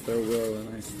against their will,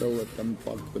 and I still let them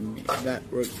fuck with me. That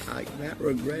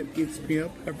regret eats me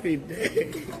up every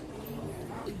day.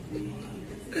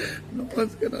 No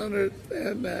one's gonna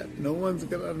understand that. No one's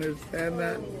gonna understand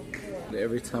that.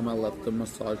 Every time I left the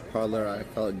massage parlor, I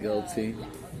felt guilty.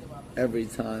 Every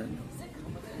time.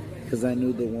 Because I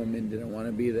knew the woman didn't want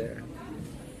to be there.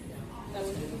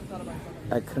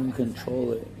 I couldn't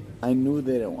control it. I knew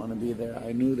they didn't want to be there.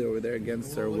 I knew they were there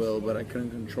against their will, but I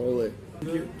couldn't control it.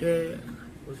 Yeah.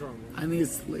 What's wrong? I need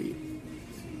sleep.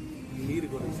 You need to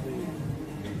go to sleep.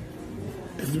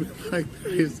 It's been like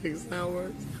 36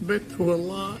 hours. I've been through a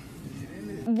lot.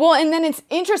 Well, and then it's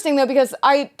interesting, though, because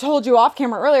I told you off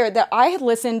camera earlier that I had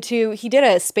listened to, he did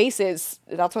a Spaces,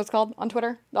 that's what it's called on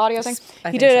Twitter, the audio thing?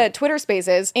 He did a Twitter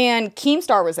Spaces, and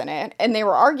Keemstar was in it, and they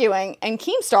were arguing, and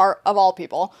Keemstar, of all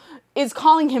people, is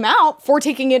calling him out for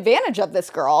taking advantage of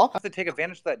this girl. You have to take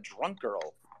advantage of that drunk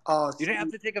girl. You didn't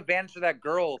have to take advantage of that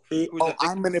girl who's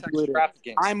I'm manipulative.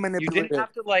 I'm manipulative. You didn't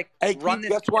have to run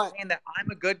this campaign that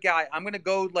I'm a good guy. I'm gonna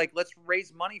go let's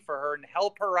raise money for her and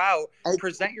help her out.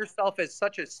 Present yourself as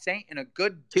such a saint and a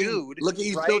good dude. Look at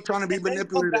you still trying to be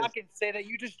manipulative. Come back and say that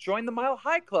you just joined the Mile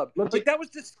High Club. That was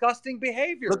disgusting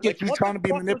behavior. Look at you trying to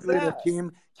be manipulative,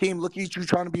 Keem. Look at you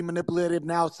trying to be manipulative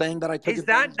now, saying that I took. Is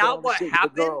that not what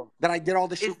happened? That I did all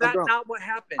the shit. Is that not what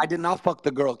happened? I did not fuck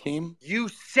the girl, Keem. You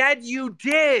said you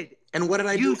did. And what did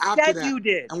I do after that? You said you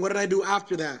did. And what did I do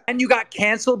after that? And you got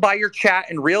canceled by your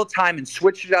chat in real time and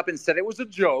switched it up and said it was a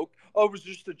joke. Oh, it was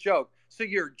just a joke. So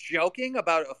you're joking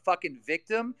about a fucking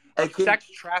victim of sex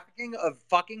trafficking, of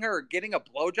fucking her or getting a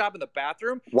blowjob in the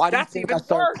bathroom? Why do you think I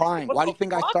started crying? Why do you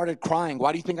think I started crying?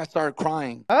 Why do you think I started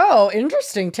crying? Oh,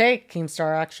 interesting take,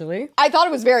 Keemstar, actually. I thought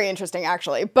it was very interesting,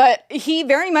 actually. But he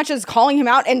very much is calling him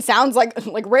out and sounds like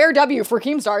rare W for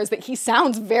Keemstar is that he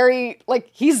sounds very,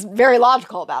 he's very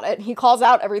logical about it. He calls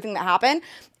out everything that happened.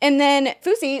 And then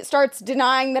Fousey starts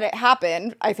denying that it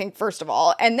happened, I think, first of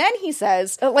all. And then he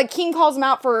says, Keem calls him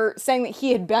out for saying that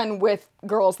he had been with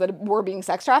girls that were being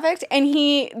sex trafficked. And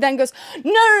he then goes,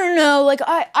 no,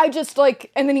 I just,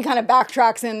 and then he kind of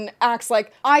backtracks and acts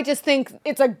like, I just think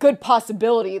it's a good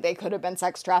possibility they could have been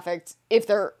sex trafficked if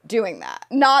they're doing that.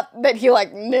 Not that he,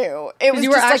 knew. It was you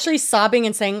were actually sobbing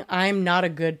and saying, I'm not a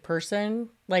good person.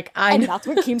 And that's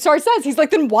what Keemstar says. He's like,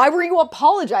 then why were you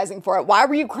apologizing for it? Why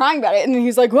were you crying about it? And then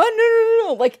he's like, what?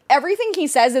 No. Everything he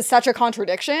says is such a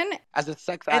contradiction. As a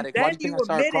sex addict, why do you think I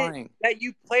started crying? That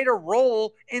you played a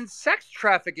role in sex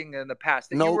trafficking in the past.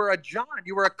 That you were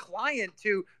you were a client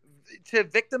to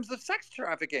victims of sex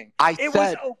trafficking. It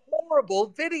was a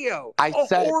horrible video.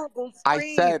 Horrible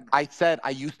stream. I said I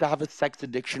used to have a sex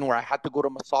addiction where I had to go to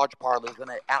massage parlors and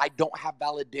I don't have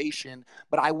validation,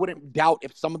 but I wouldn't doubt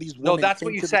if some of these women. No, that's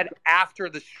what you said after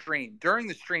the stream. During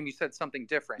the stream, you said something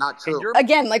different. Not true.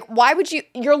 Again, why would you?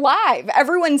 You're live.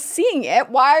 Everyone's seeing it.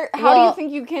 How do you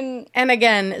think you can? And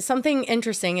again, something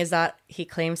interesting is that he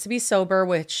claims to be sober,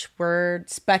 which we're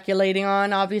speculating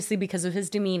on, obviously, because of his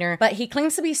demeanor. But he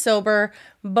claims to be sober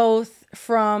both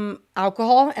from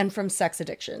alcohol and from sex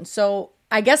addiction. So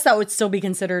I guess that would still be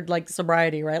considered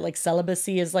sobriety, right?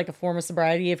 Celibacy is a form of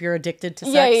sobriety if you're addicted to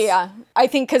sex. Yeah. I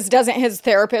think because doesn't his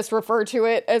therapist refer to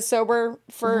it as sober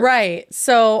for... Right.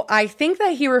 So I think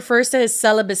that he refers to his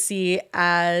celibacy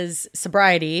as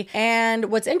sobriety. And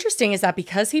what's interesting is that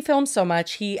because he filmed so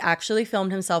much, he actually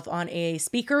filmed himself on a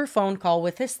speaker phone call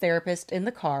with his therapist in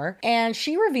the car. And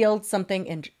she revealed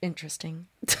something interesting.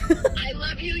 I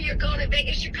love you. You're going to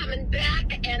Vegas. You're coming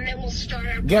back, and then we'll start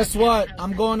our... Guess what?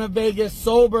 I'm going to Vegas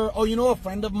sober. Oh, a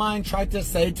friend of mine tried to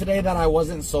say today that I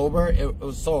wasn't sober. It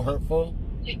was so hurtful.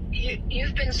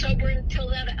 You've been sober until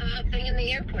that thing in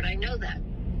the airport. I know that.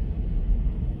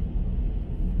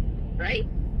 Right?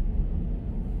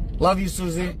 Love you,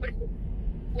 Susie.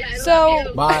 Yeah,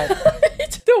 so, bye.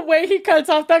 The way he cuts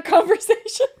off that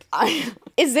conversation.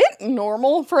 Is it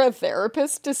normal for a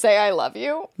therapist to say I love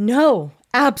you? No,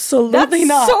 absolutely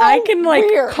not. So I can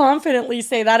weird. Confidently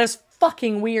say that is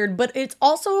fucking weird, but it's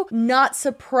also not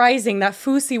surprising that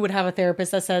Fousey would have a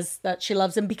therapist that says that she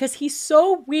loves him because he's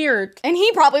so weird. And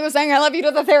he probably was saying I love you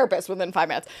to the therapist within 5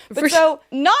 minutes. But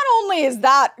not only is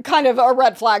that kind of a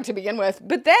red flag to begin with,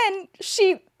 but then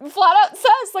she flat out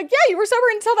says, like, yeah, you were sober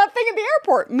until that thing at the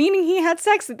airport, meaning he had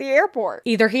sex at the airport.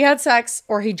 Either he had sex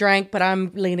or he drank, but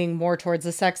I'm leaning more towards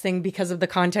the sex thing because of the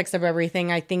context of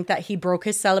everything. I think that he broke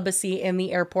his celibacy in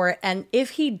the airport. And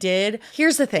if he did,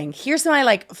 here's the thing. Here's my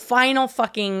like final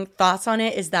fucking thoughts on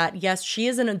it is that yes, she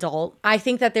is an adult. I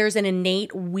think that there's an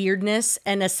innate weirdness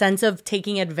and a sense of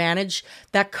taking advantage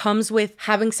that comes with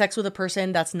having sex with a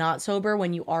person that's not sober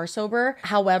when you are sober.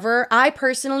 However, I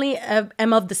personally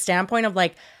am of the standpoint of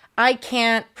like, I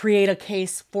can't create a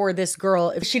case for this girl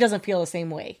if she doesn't feel the same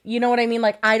way. You know what I mean?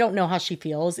 Like, I don't know how she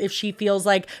feels. If she feels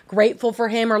like grateful for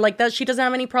him or like that she doesn't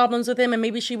have any problems with him and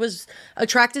maybe she was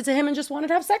attracted to him and just wanted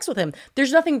to have sex with him.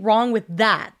 There's nothing wrong with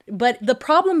that. But the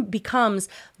problem becomes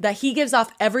that he gives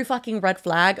off every fucking red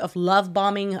flag of love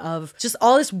bombing, of just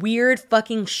all this weird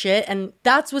fucking shit. And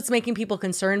that's what's making people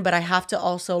concerned. But I have to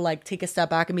also like take a step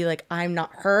back and be like, I'm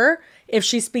not her. If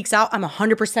she speaks out, I'm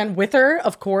 100% with her,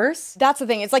 of course. That's the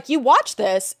thing. It's like you watch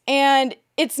this and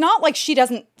it's not like she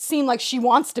doesn't seem like she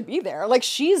wants to be there. Like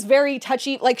she's very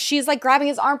touchy. Like she's like grabbing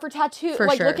his arm for tattoo. For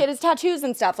like sure. look at his tattoos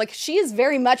and stuff. Like she is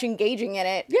very much engaging in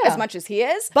it as much as he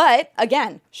is. But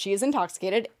again, she is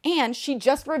intoxicated and she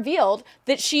just revealed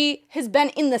that she has been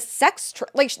in the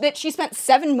that she spent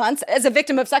 7 months as a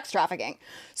victim of sex trafficking.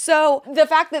 So the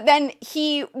fact that then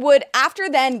he would, after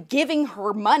then giving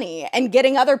her money and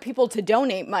getting other people to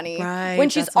donate money, when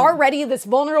she's already this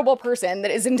vulnerable person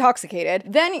that is intoxicated,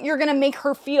 then you're going to make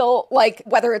her feel like,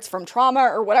 whether it's from trauma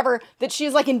or whatever, that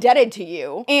she's like indebted to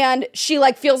you and she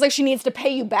like feels like she needs to pay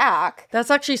you back. That's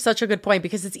actually such a good point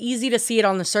because it's easy to see it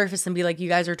on the surface and be like, you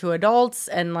guys are two adults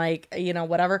and like, you know,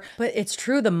 whatever. But it's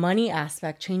true. The money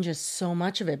aspect changes so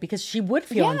much of it because she would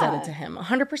feel indebted to him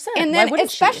 100%. And then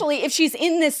especially if she's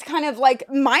in this kind of like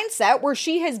mindset where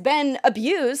she has been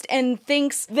abused and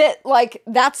thinks that like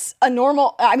that's a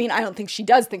normal, I mean, I don't think she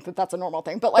does think that that's a normal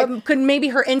thing, but like could maybe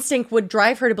her instinct would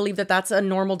drive her to believe that that's a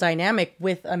normal dynamic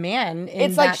with a man.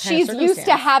 It's like she's used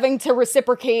to having to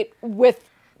reciprocate with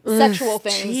sexual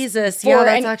things. Jesus, yeah,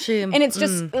 that's actually, and it's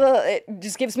just it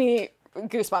just gives me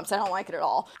goosebumps. I don't like it at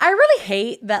all. I really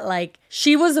hate that like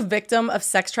she was a victim of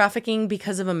sex trafficking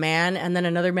because of a man, and then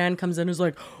another man comes in who's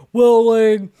like, well,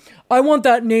 like, I want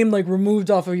that name like removed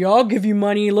off of you. I'll give you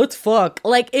money. Let's fuck.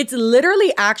 Like, it's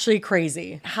literally actually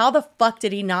crazy. How the fuck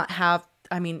did he not have,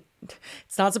 I mean,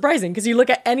 it's not surprising because you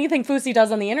look at anything Fousey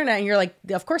does on the internet and you're like,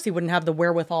 of course he wouldn't have the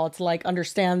wherewithal to like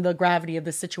understand the gravity of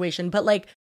this situation. But like,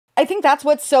 I think that's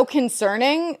what's so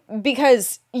concerning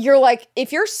because you're like,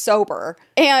 if you're sober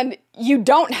and you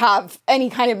don't have any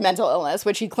kind of mental illness,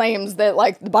 which he claims that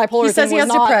like the bipolar he says thing he was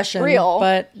has not depression, real,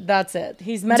 but that's it.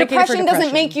 He's medicated for depression.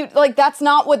 Doesn't make you like, that's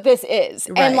not what this is.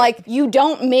 Right. And like, you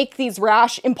don't make these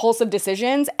rash, impulsive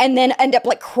decisions and then end up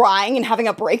like crying and having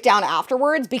a breakdown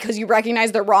afterwards because you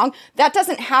recognize they're wrong. That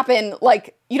doesn't happen.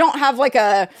 Like, you don't have like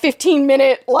a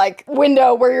 15-minute like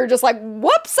window where you're just like,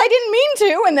 whoops, I didn't mean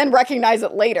to, and then recognize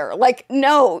it later. Like,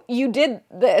 no, you did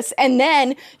this. And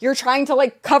then you're trying to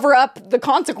like cover up the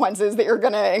consequences that you're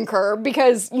going to incur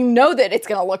because you know that it's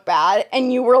going to look bad.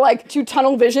 And you were like too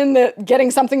tunnel vision that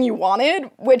getting something you wanted,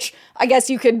 which I guess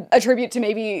you could attribute to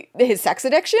maybe his sex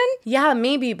addiction. Yeah,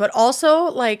 maybe. But also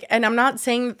like, and I'm not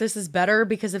saying that this is better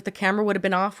because if the camera would have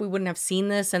been off, we wouldn't have seen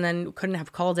this and then couldn't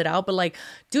have called it out. But like,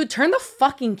 dude, turn the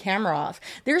fucking camera off.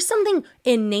 There's something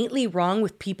innately wrong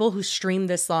with people who stream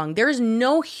this long. There is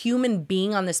no human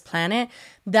being on this planet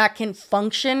that can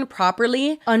function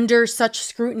properly under such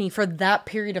scrutiny for that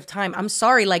period of time. I'm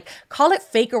sorry, like, call it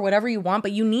fake or whatever you want,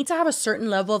 but you need to have a certain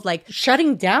level of like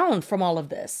shutting down from all of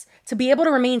this to be able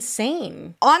to remain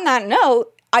sane. On that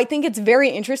note, I think it's very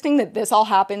interesting that this all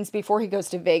happens before he goes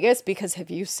to Vegas because have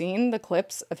you seen the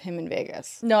clips of him in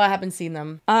Vegas? No, I haven't seen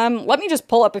them. Let me just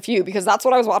pull up a few because that's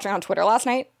what I was watching on Twitter last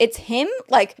night. It's him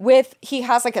like he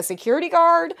has like a security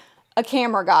guard, a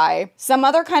camera guy, some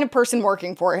other kind of person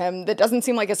working for him that doesn't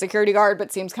seem like a security guard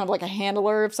but seems kind of like a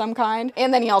handler of some kind.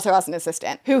 And then he also has an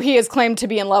assistant who he has claimed to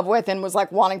be in love with and was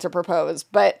like wanting to propose.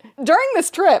 But during this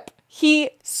trip, he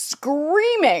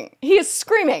is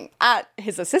screaming at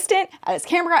his assistant, at his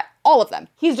camera guy, all of them.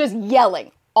 He's just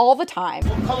yelling all the time.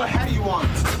 What color hat do you want?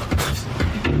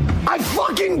 I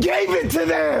fucking gave it to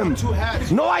them! 2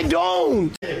 hats. No, I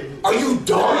don't! Are you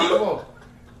dumb?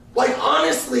 Like,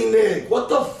 honestly, Nick, what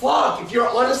the fuck? If you're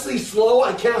honestly slow,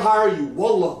 I can't hire you.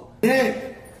 Wallah.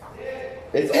 Nick!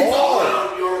 It's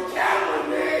on your camera,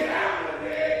 Nick!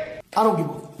 I don't give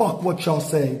a fuck what y'all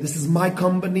say. This is my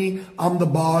company, I'm the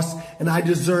boss, and I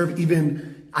deserve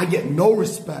I get no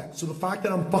respect. So the fact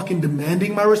that I'm fucking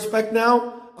demanding my respect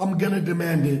now, I'm gonna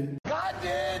demand it. God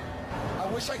did! I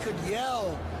wish I could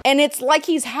yell. And it's like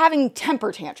he's having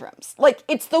temper tantrums. Like,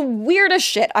 it's the weirdest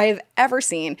shit I have ever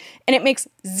seen. And it makes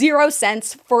zero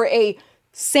sense for a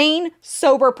sane,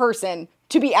 sober person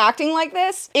to be acting like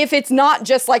this. If it's not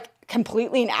just like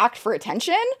completely an act for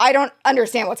attention, I don't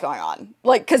understand what's going on.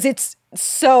 Like, because it's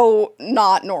so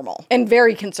not normal and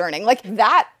very concerning. Like,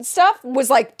 that stuff was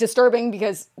like disturbing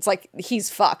because it's like, he's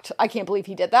fucked. I can't believe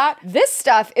he did that. This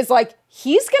stuff is like,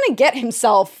 he's gonna get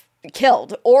himself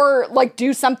killed or like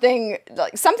do something,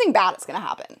 like something bad is gonna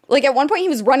happen. Like, at one point he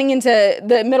was running into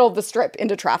the middle of the strip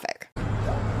into traffic.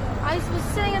 I was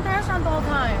sitting at the restaurant the whole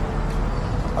time.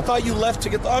 I thought you left to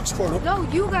get the aux cord. No,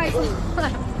 you guys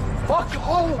left. Fuck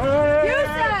all.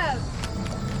 Yusuf!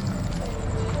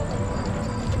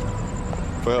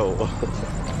 Bro.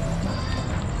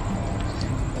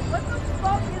 What the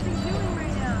fuck is he doing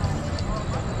right now?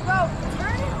 Bro,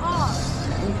 turn it off.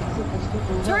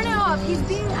 Turn it off. He's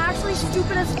being actually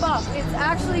stupid as fuck. It's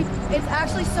actually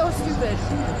so stupid.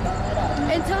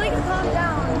 Until he can calm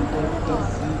down.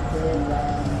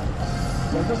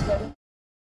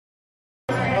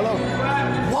 Hello.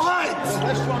 What? The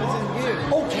restaurant is in here.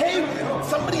 Okay,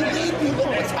 somebody leave me. Look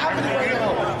what's happening right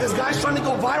now. This guy's trying to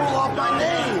go viral off my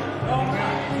name.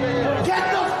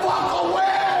 Get the fuck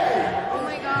away! Oh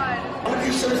my god. One of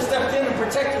you should have stepped in and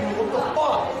protected me. What the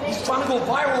fuck? He's trying to go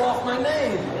viral off my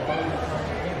name.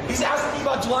 He's asking me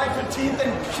about July 15th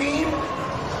and Keem.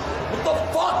 What the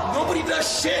fuck? Nobody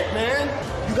does shit, man.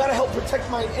 You gotta help protect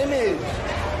my image.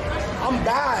 I'm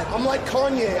bad. I'm like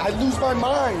Kanye. I lose my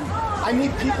mind. I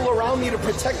need people around me to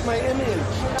protect my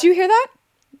image. Do you hear that?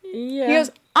 Yeah. He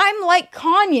goes, I'm like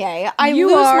Kanye. I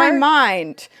lose my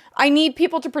mind. I need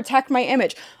people to protect my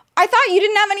image. I thought you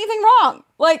didn't have anything wrong.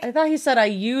 Like, I thought he said I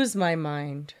use my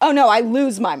mind. Oh no, I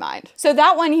lose my mind. So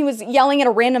that one, he was yelling at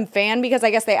a random fan because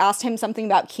I guess they asked him something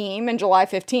about Keem and July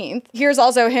 15th. Here's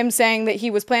also him saying that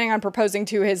he was planning on proposing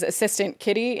to his assistant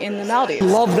Kitty in the Maldives. I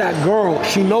love that girl.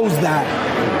 She knows that.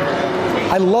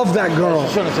 I love that girl.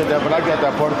 Shouldn't have said that, but I got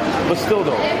that part. But still,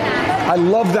 though. I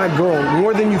love that girl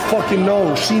more than you fucking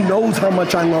know. She knows how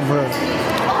much I love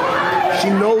her. She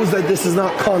knows that this is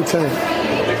not content.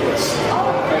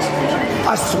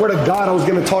 I swear to God, I was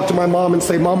going to talk to my mom and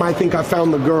say, Mom, I think I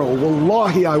found the girl.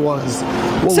 Wallahi, I was.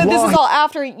 Wallahi. So this is all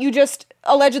after you just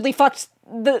allegedly fucked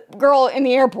the girl in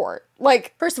the airport.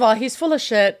 Like, first of all, he's full of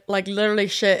shit. Like, literally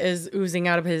shit is oozing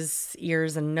out of his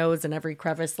ears and nose and every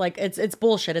crevice. Like, it's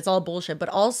bullshit. It's all bullshit. But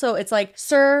also, it's like,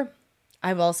 sir,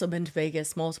 I've also been to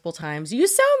Vegas multiple times. You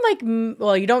sound like,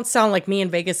 well, you don't sound like me in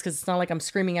Vegas because it's not like I'm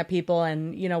screaming at people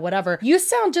and, you know, whatever. You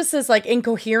sound just as, like,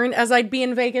 incoherent as I'd be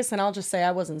in Vegas, and I'll just say I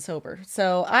wasn't sober.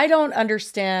 So I don't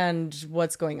understand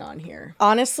what's going on here.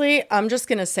 Honestly, I'm just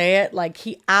gonna say it. Like,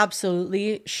 he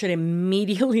absolutely should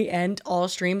immediately end all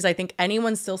streams. I think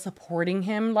anyone still supporting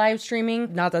him live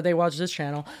streaming, not that they watch this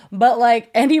channel, but, like,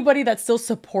 anybody that still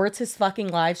supports his fucking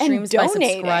live streams by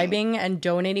subscribing and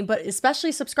donating, but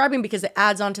especially subscribing because it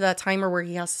adds on to that timer where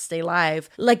he has to stay live.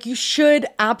 Like, you should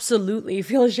absolutely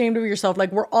feel ashamed of yourself.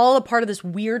 Like, we're all a part of this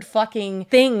weird fucking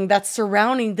thing that's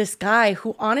surrounding this guy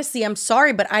who, honestly, I'm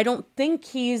sorry, but I don't think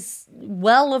he's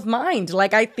well of mind.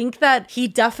 Like, I think that he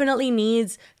definitely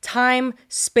needs time,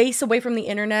 space away from the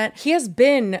internet. He has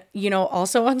been, you know,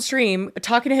 also on stream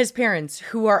talking to his parents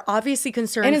who are obviously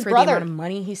concerned for the amount of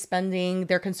money he's spending.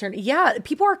 They're concerned. Yeah,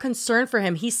 people are concerned for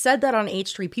him. He said that on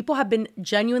H3. People have been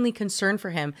genuinely concerned for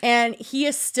him. And he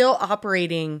is still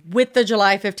operating with the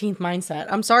July 15th mindset.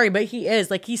 I'm sorry, but he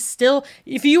is. Like, he's still,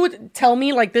 if you would tell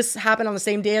me like this happened on the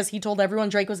same day as he told everyone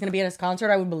Drake was going to be at his concert,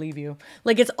 I would believe you.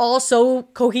 Like, it's all so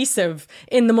cohesive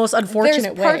in the most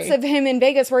unfortunate way. There's parts of him in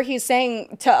Vegas where he's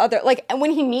saying to other, like, and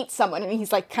when he meets someone and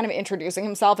he's like kind of introducing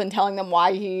himself and telling them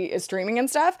why he is streaming and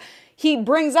stuff, he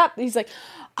brings up, he's like,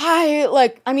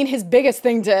 his biggest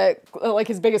thing to, like,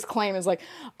 his biggest claim is, like,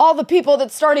 all the people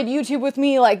that started YouTube with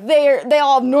me, like, they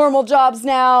all have normal jobs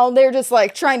now. They're just,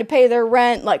 like, trying to pay their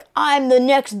rent. Like, I'm the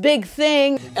next big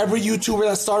thing. Every YouTuber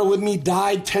that started with me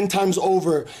died 10 times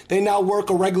over. They now work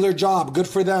a regular job. Good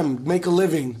for them. Make a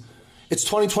living. It's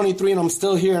 2023 and I'm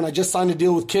still here, and I just signed a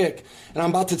deal with Kick, and I'm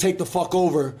about to take the fuck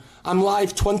over. I'm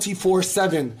live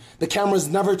 24/7. The cameras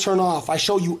never turn off. I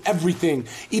show you everything.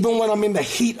 Even when I'm in the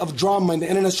heat of drama and the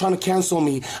internet's trying to cancel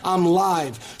me, I'm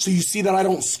live. So you see that I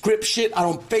don't script shit, I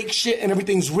don't fake shit, and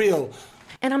everything's real.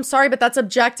 And I'm sorry, but that's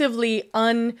objectively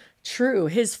untrue.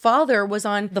 His father was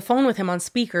on the phone with him on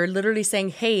speaker, literally saying,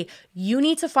 hey, you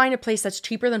need to find a place that's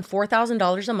cheaper than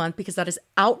 $4,000 a month because that is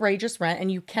outrageous rent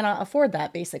and you cannot afford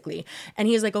that, basically. And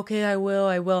he's like, okay, I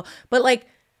will. But, like,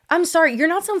 I'm sorry, you're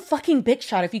not some fucking big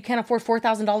shot if you can't afford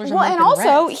 $4,000 a month. Well, and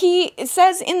also he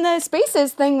says in the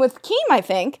Spaces thing with Keem, I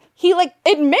think, he like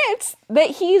admits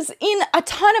that he's in a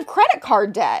ton of credit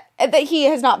card debt that he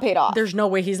has not paid off. There's no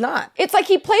way he's not. It's like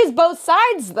he plays both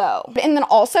sides though. And then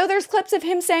also there's clips of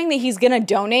him saying that he's going to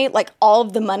donate like all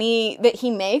of the money that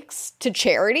he makes to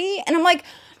charity. And I'm like,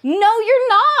 no, you're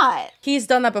not. He's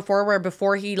done that before where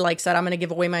before he like said, I'm going to give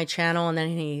away my channel and then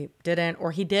he didn't,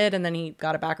 or he did and then he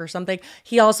got it back or something.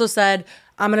 He also said,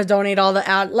 I'm going to donate all the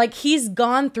ad. Like he's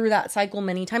gone through that cycle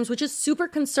many times, which is super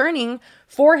concerning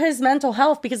for his mental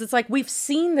health because it's like, we've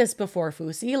seen this before,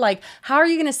 Fousey. Like, how are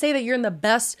you going to say that you're in the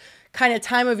best kind of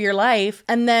time of your life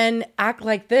and then act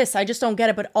like this? I just don't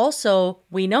get it. But also,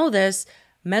 we know this.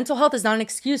 Mental health is not an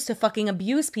excuse to fucking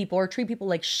abuse people or treat people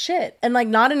like shit. And like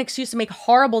not an excuse to make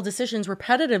horrible decisions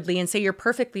repetitively and say you're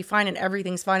perfectly fine and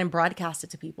everything's fine and broadcast it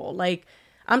to people. Like,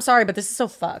 I'm sorry, but this is so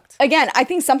fucked. Again, I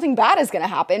think something bad is going to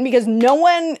happen because no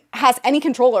one has any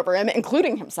control over him,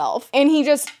 including himself. And he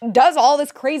just does all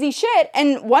this crazy shit.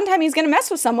 And one time he's going to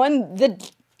mess with someone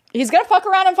that he's going to fuck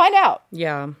around and find out.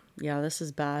 Yeah, this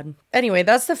is bad. Anyway,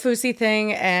 that's the Fousey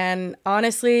thing. And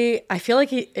honestly, I feel like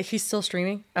he's still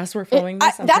streaming as we're filming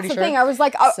this. That's the thing. I was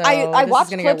like, I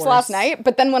watched clips last night,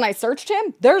 but then when I searched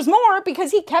him, there's more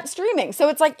because he kept streaming. So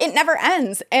it's like, it never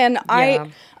ends. And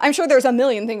I'm sure there's a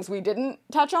million things we didn't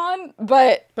touch on,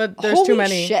 but there's too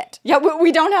many. Shit. Yeah,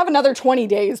 we don't have another 20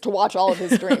 days to watch all of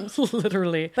his streams.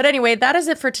 Literally. But anyway, that is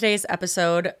it for today's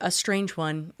episode. A strange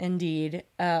one, indeed.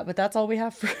 But that's all we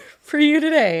have for you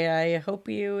today. I hope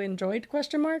you enjoyed, ?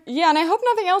 Yeah, and I hope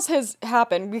nothing else has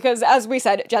happened because as we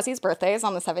said, Jessie's birthday is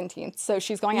on the 17th, so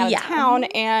she's going out of town,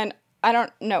 and I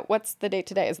don't know, what's the date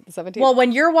today? Is it the 17th? Well,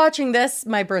 when you're watching this,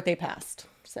 my birthday passed.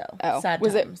 So sad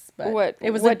was times, it what?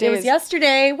 It was what it was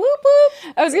yesterday. Whoop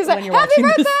whoop. I was gonna say happy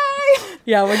birthday.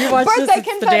 Yeah, when you watch this,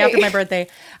 it's the day after my birthday.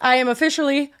 I am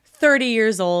officially 30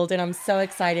 years old, and I'm so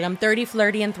excited. I'm 30,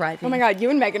 flirty, and thriving. Oh my God,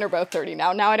 you and Megan are both 30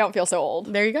 now. Now I don't feel so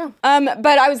old. There you go.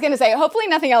 But I was going to say, hopefully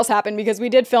nothing else happened because we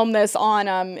did film this on,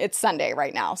 it's Sunday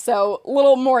right now. So a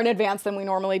little more in advance than we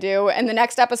normally do. And the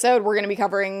next episode, we're going to be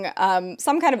covering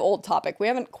some kind of old topic. We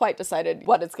haven't quite decided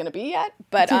what it's going to be yet,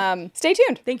 but stay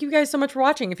tuned. Thank you guys so much for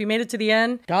watching. If you made it to the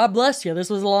end, God bless you. This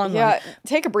was a long one. Yeah,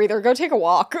 take a breather. Go take a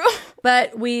walk.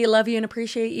 But we love you and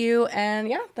appreciate you. And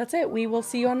yeah, that's it. We will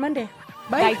see you on Monday.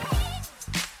 Bye. Bye.